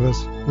Wildlife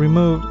Service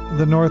removed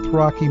the North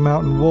Rocky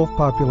Mountain wolf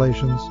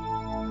populations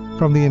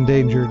from the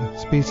endangered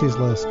species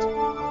list.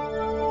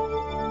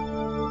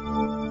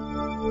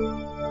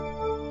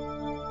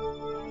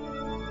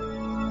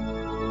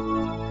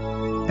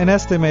 An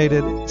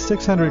estimated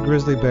 600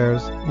 grizzly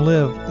bears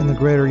live in the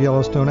greater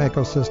Yellowstone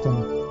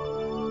ecosystem,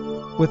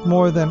 with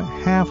more than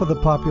half of the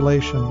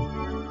population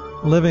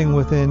living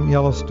within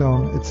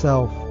Yellowstone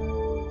itself.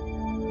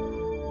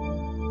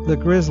 The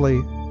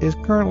grizzly is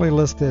currently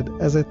listed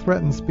as a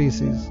threatened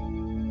species.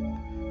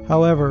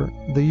 However,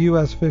 the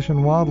U.S. Fish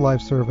and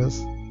Wildlife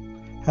Service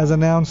has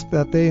announced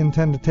that they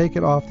intend to take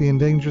it off the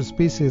endangered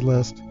species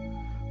list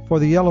for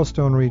the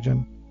Yellowstone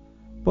region,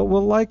 but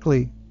will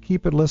likely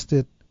keep it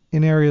listed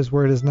in areas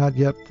where it is not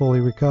yet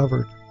fully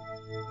recovered.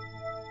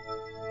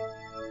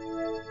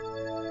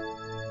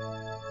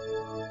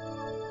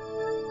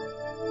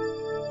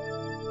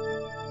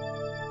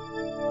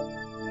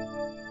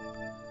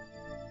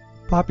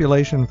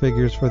 Population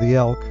figures for the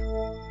elk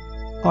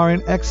are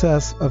in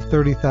excess of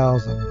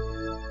 30,000,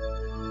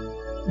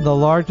 the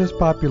largest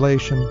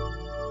population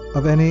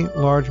of any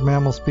large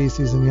mammal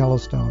species in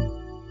Yellowstone.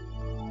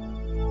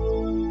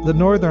 The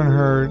northern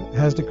herd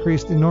has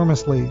decreased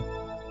enormously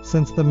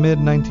since the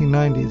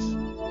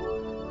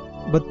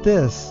mid-1990s, but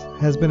this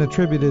has been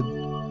attributed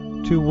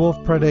to wolf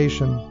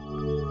predation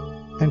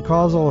and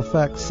causal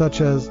effects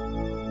such as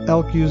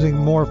elk using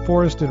more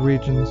forested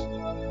regions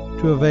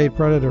to evade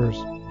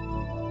predators,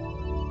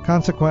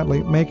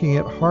 consequently making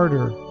it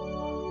harder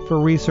for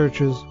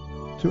researchers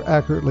to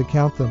accurately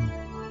count them.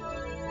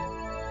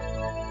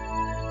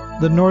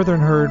 The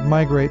northern herd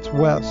migrates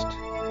west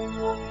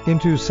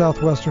into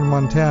southwestern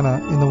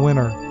Montana in the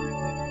winter.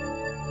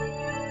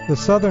 The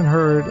southern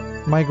herd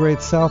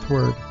migrates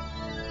southward,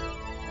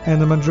 and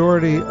the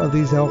majority of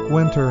these elk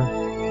winter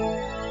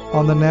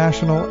on the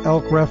National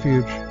Elk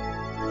Refuge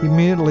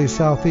immediately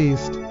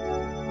southeast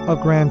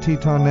of Grand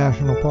Teton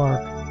National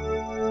Park.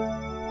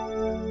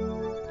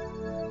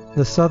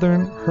 The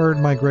southern herd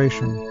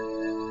migration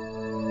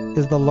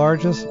is the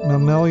largest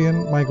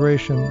mammalian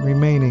migration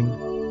remaining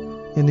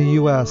in the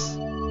U.S.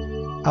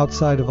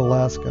 outside of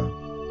Alaska.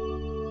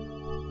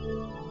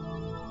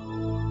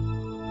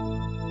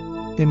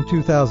 In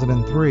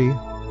 2003,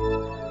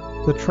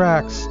 the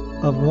tracks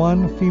of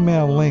one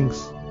female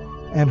lynx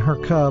and her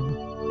cub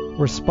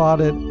were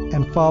spotted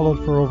and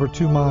followed for over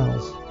 2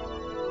 miles.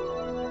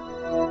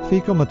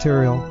 Fecal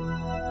material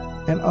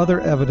and other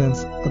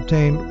evidence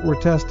obtained were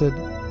tested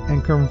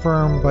and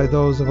confirmed by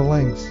those of a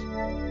lynx.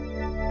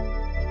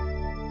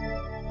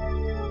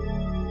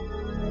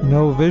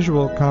 No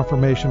visual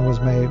confirmation was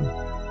made.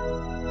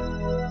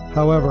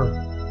 However,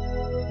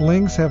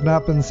 lynx have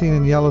not been seen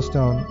in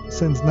Yellowstone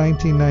since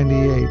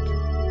 1998,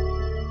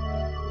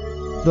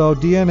 though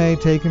DNA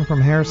taken from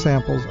hair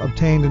samples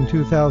obtained in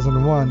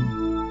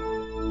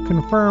 2001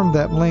 confirmed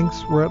that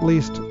lynx were at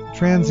least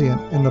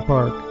transient in the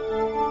park.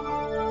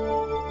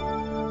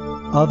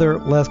 Other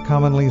less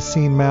commonly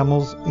seen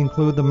mammals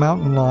include the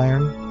mountain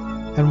lion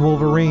and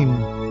wolverine.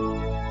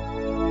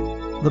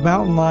 The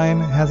mountain lion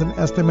has an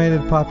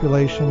estimated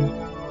population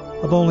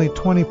of only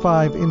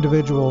 25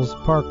 individuals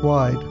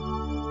park-wide,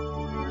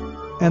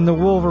 and the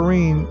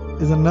wolverine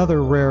is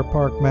another rare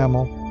park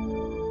mammal,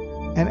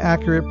 and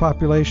accurate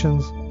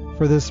populations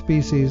for this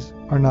species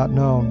are not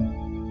known.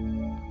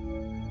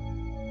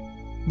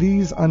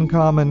 These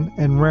uncommon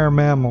and rare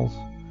mammals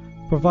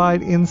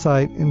provide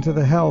insight into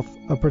the health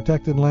of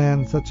protected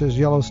land such as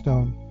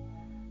Yellowstone,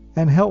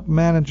 and help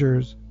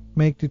managers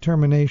make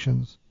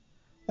determinations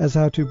as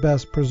how to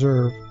best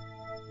preserve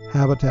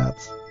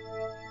habitats.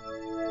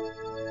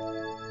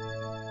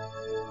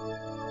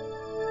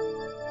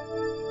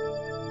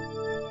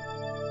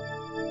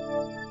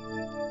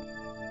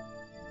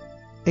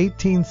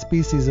 18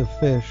 species of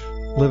fish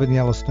live in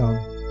Yellowstone,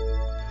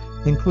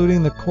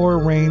 including the core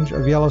range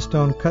of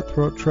Yellowstone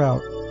cutthroat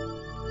trout,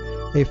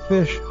 a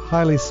fish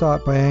highly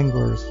sought by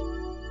anglers.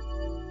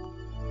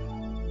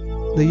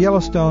 The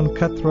Yellowstone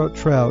cutthroat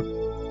trout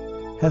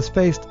has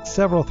faced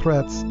several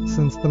threats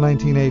since the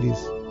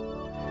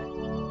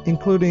 1980s,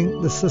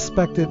 including the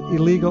suspected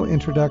illegal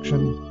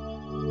introduction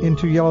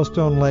into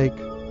Yellowstone Lake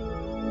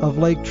of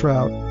lake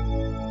trout,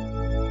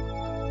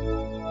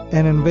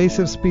 an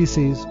invasive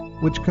species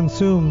which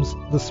consumes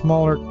the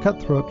smaller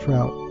cutthroat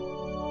trout.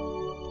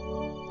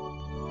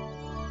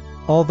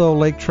 Although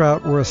lake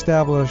trout were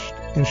established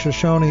in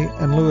Shoshone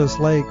and Lewis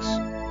Lakes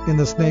in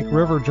the Snake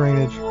River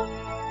drainage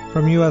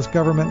from U.S.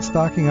 government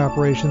stocking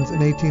operations in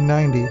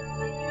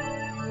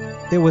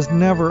 1890, it was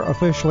never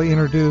officially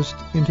introduced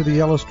into the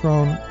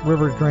Yellowstone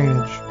River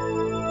drainage.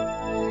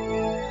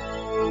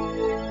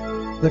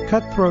 The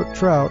cutthroat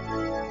trout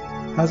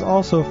has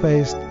also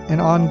faced an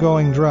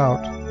ongoing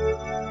drought,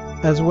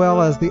 as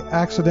well as the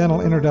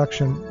accidental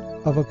introduction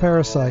of a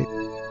parasite,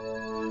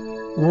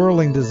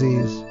 whirling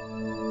disease,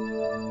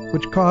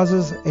 which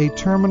causes a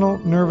terminal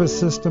nervous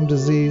system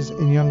disease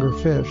in younger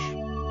fish.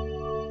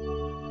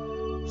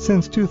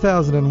 Since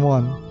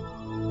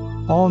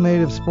 2001, all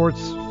native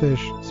sports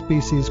fish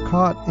species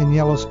caught in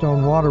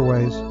Yellowstone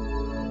waterways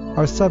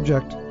are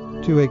subject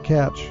to a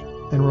catch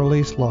and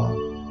release law.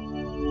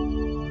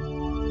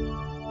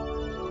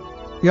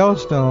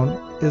 Yellowstone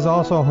is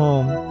also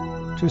home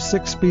to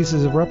 6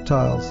 species of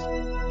reptiles,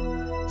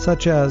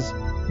 such as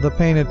the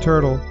painted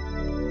turtle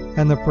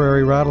and the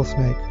prairie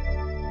rattlesnake,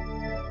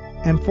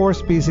 and 4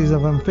 species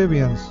of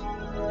amphibians,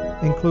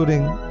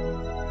 including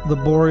the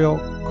boreal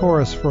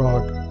chorus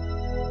frog.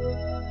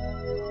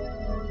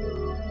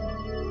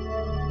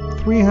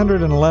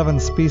 311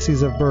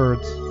 species of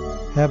birds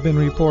have been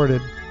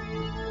reported,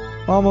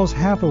 almost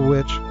half of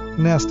which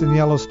nest in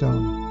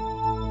Yellowstone.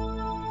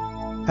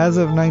 As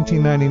of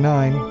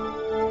 1999,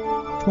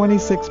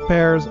 26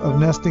 pairs of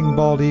nesting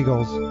bald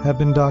eagles have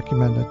been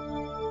documented.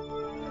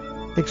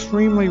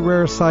 Extremely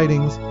rare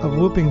sightings of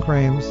whooping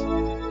cranes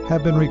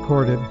have been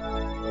recorded.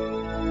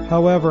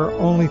 However,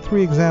 only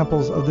 3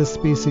 examples of this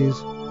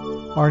species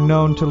are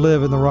known to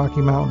live in the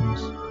Rocky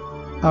Mountains,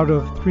 out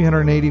of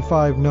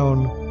 385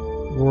 known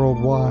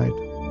worldwide.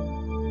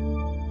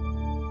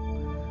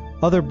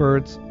 Other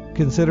birds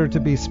considered to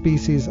be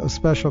species of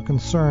special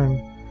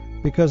concern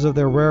because of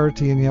their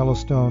rarity in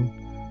Yellowstone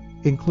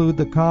include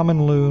the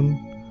common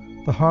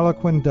loon, the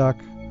harlequin duck,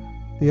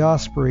 the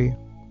osprey,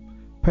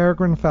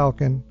 peregrine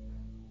falcon,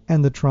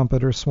 and the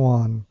trumpeter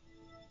swan.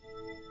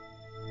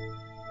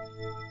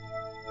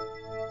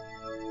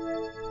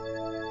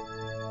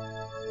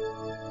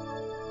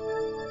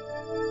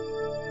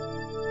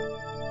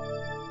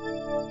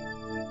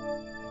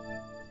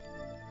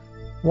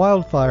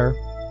 Wildfire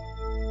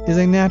is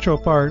a natural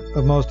part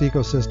of most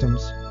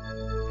ecosystems,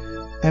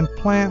 and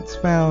plants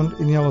found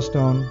in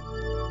Yellowstone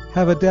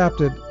have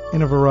adapted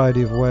in a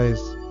variety of ways.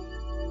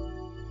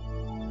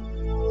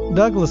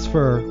 Douglas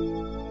fir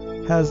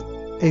has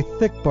a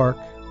thick bark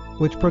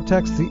which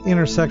protects the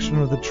inner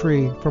section of the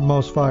tree from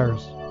most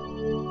fires.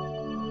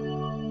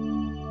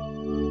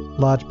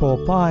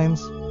 Lodgepole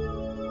pines,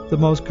 the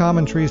most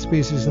common tree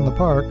species in the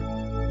park,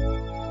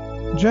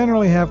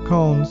 generally have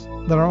cones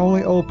that are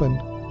only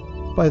opened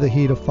by the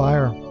heat of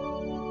fire.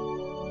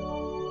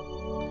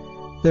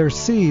 Their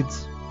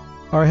seeds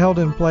are held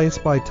in place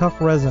by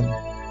tough resin,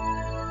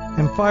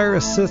 and fire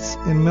assists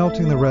in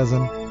melting the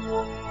resin,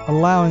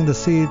 allowing the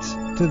seeds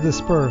to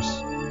disperse.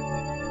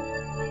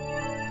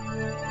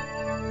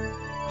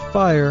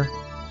 Fire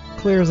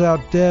clears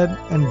out dead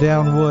and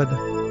down wood,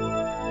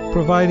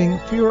 providing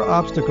fewer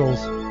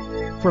obstacles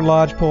for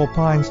lodgepole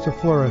pines to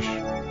flourish.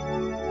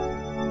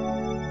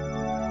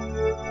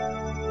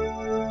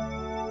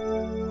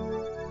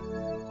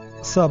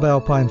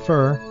 Subalpine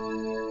fir,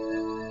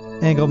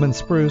 Engelmann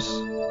spruce,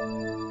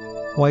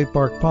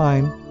 whitebark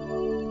pine,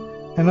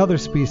 and other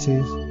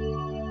species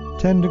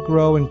tend to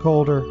grow in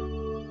colder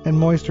and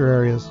moister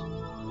areas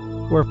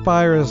where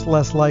fire is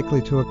less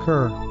likely to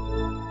occur.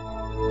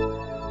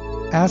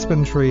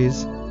 Aspen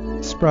trees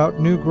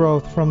sprout new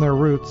growth from their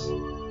roots,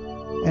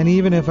 and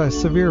even if a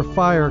severe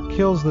fire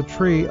kills the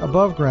tree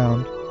above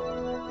ground,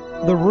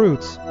 the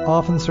roots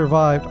often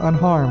survive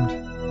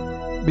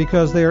unharmed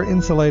because they are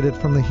insulated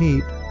from the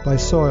heat by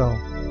soil.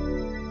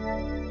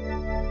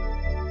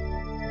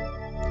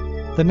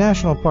 The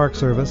National Park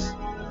Service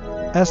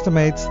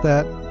estimates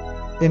that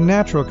in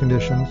natural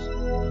conditions,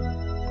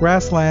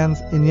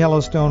 grasslands in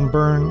Yellowstone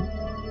burn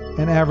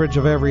an average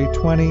of every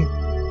 20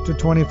 to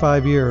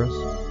 25 years,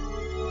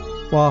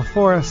 while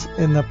forests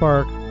in the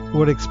park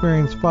would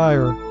experience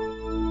fire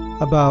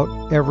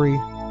about every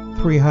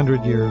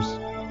 300 years.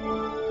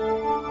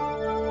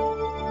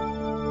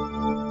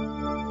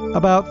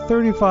 About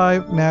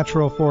 35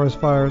 natural forest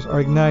fires are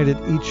ignited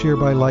each year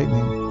by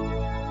lightning,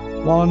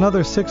 while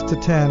another 6 to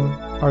 10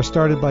 are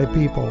started by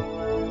people,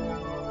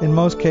 in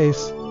most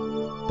cases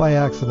by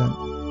accident.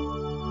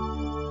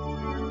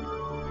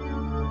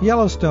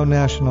 Yellowstone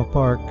National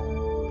Park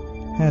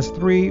has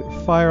 3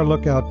 fire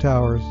lookout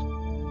towers,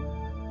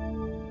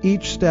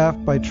 each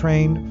staffed by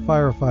trained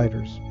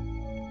firefighters.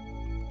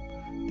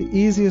 The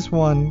easiest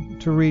one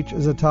to reach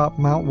is atop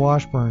Mount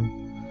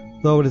Washburn,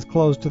 though it is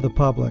closed to the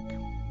public.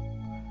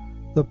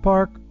 The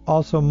park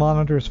also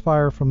monitors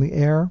fire from the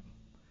air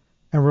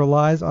and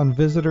relies on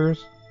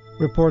visitors'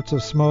 reports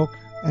of smoke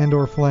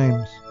and/or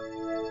flames.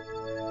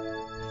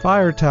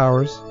 Fire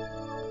towers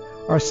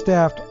are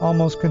staffed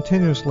almost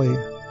continuously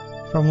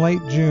from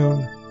late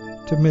June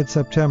to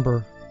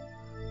mid-September,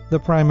 the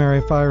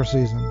primary fire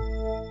season.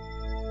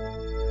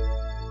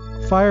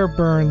 Fire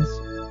burns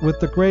with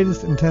the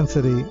greatest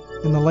intensity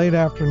in the late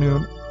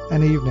afternoon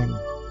and evening.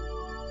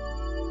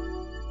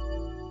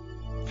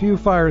 Few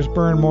fires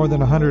burn more than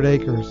 100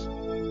 acres,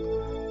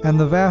 and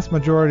the vast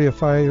majority of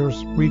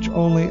fires reach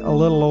only a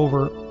little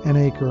over an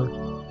acre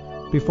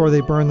before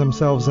they burn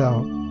themselves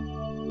out.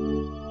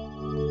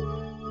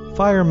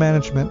 Fire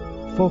management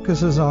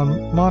focuses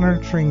on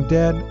monitoring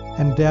dead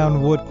and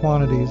down wood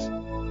quantities,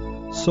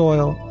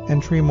 soil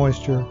and tree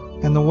moisture,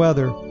 and the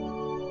weather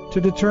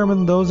to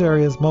determine those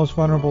areas most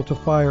vulnerable to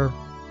fire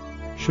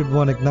should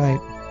one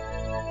ignite.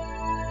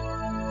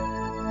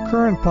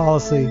 Current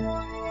policy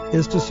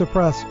is to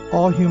suppress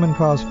all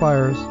human-caused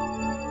fires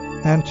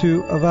and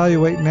to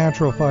evaluate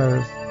natural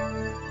fires,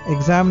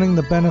 examining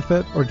the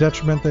benefit or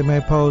detriment they may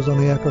pose on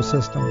the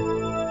ecosystem.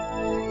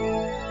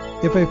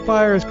 If a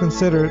fire is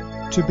considered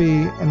to be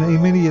an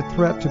immediate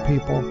threat to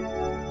people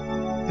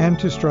and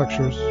to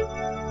structures,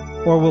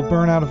 or will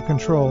burn out of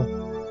control,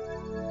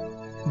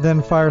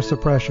 then fire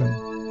suppression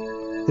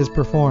is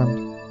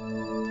performed.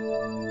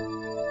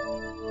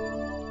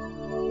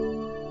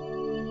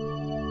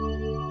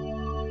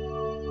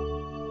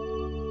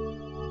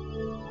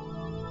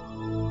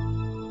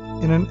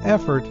 In an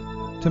effort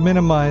to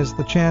minimize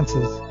the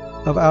chances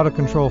of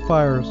out-of-control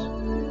fires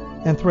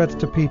and threats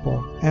to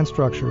people and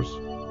structures,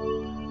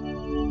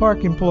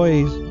 park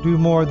employees do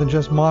more than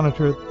just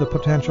monitor the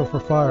potential for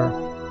fire.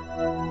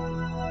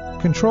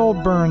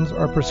 Controlled burns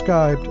are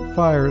prescribed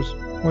fires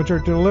which are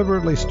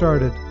deliberately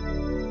started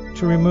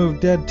to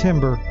remove dead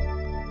timber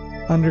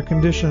under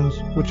conditions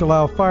which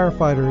allow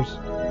firefighters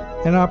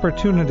an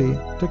opportunity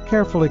to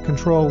carefully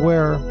control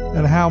where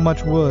and how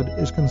much wood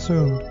is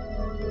consumed.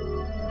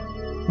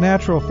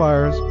 Natural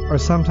fires are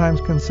sometimes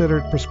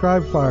considered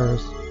prescribed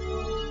fires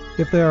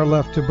if they are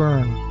left to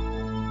burn.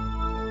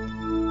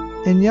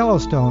 In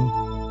Yellowstone,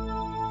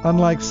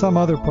 unlike some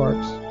other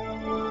parks,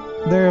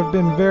 there have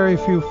been very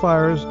few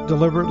fires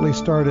deliberately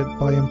started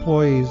by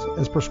employees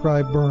as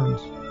prescribed burns.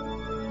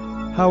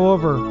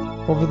 However,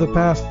 over the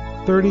past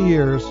 30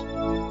 years,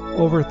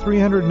 over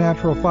 300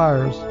 natural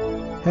fires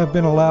have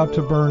been allowed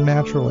to burn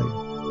naturally.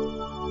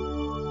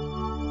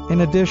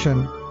 In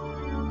addition,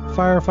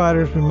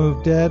 firefighters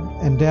remove dead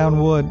and down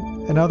wood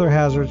and other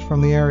hazards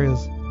from the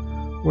areas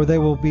where they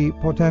will be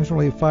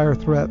potentially fire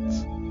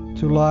threats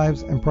to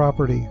lives and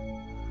property,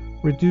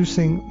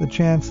 reducing the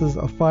chances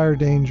of fire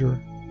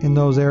danger in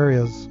those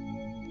areas.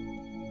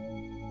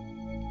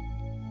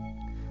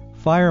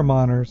 Fire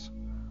monitors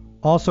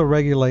also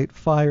regulate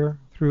fire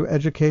through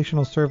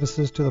educational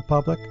services to the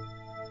public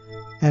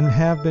and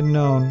have been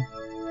known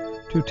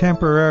to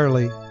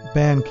temporarily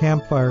ban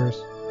campfires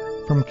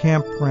from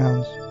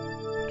campgrounds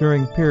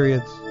during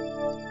periods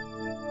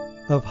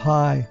of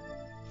high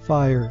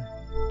fire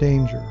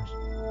dangers.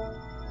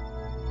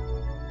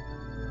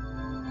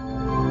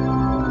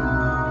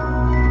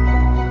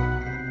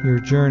 Your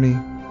journey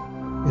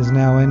is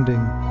now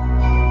ending.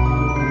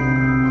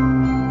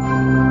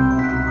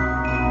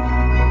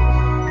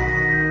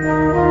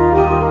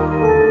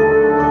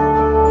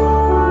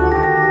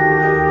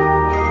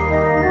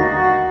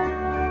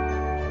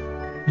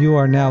 You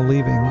are now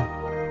leaving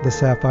the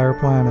Sapphire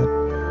Planet.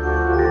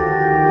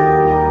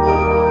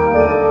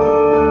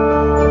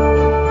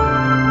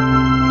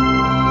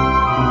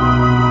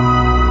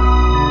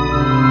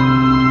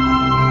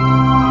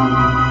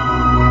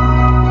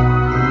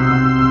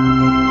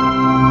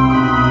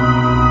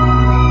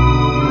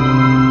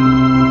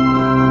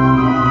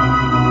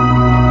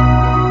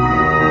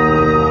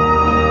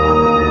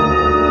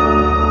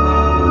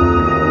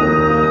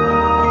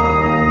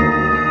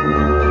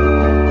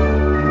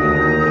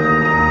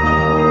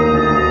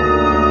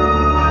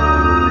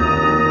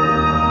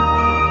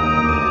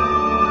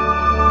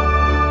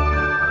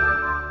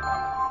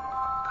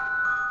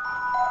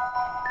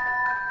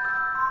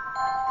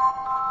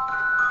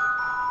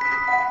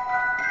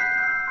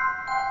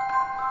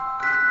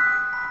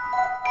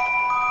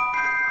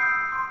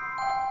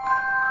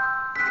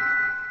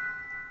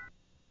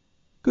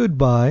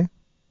 Goodbye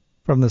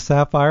from the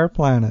Sapphire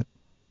Planet.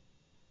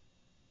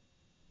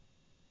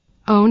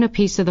 Own a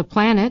piece of the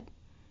planet?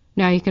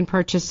 Now you can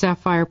purchase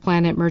Sapphire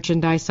Planet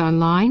merchandise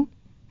online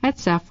at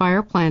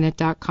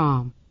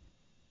sapphireplanet.com.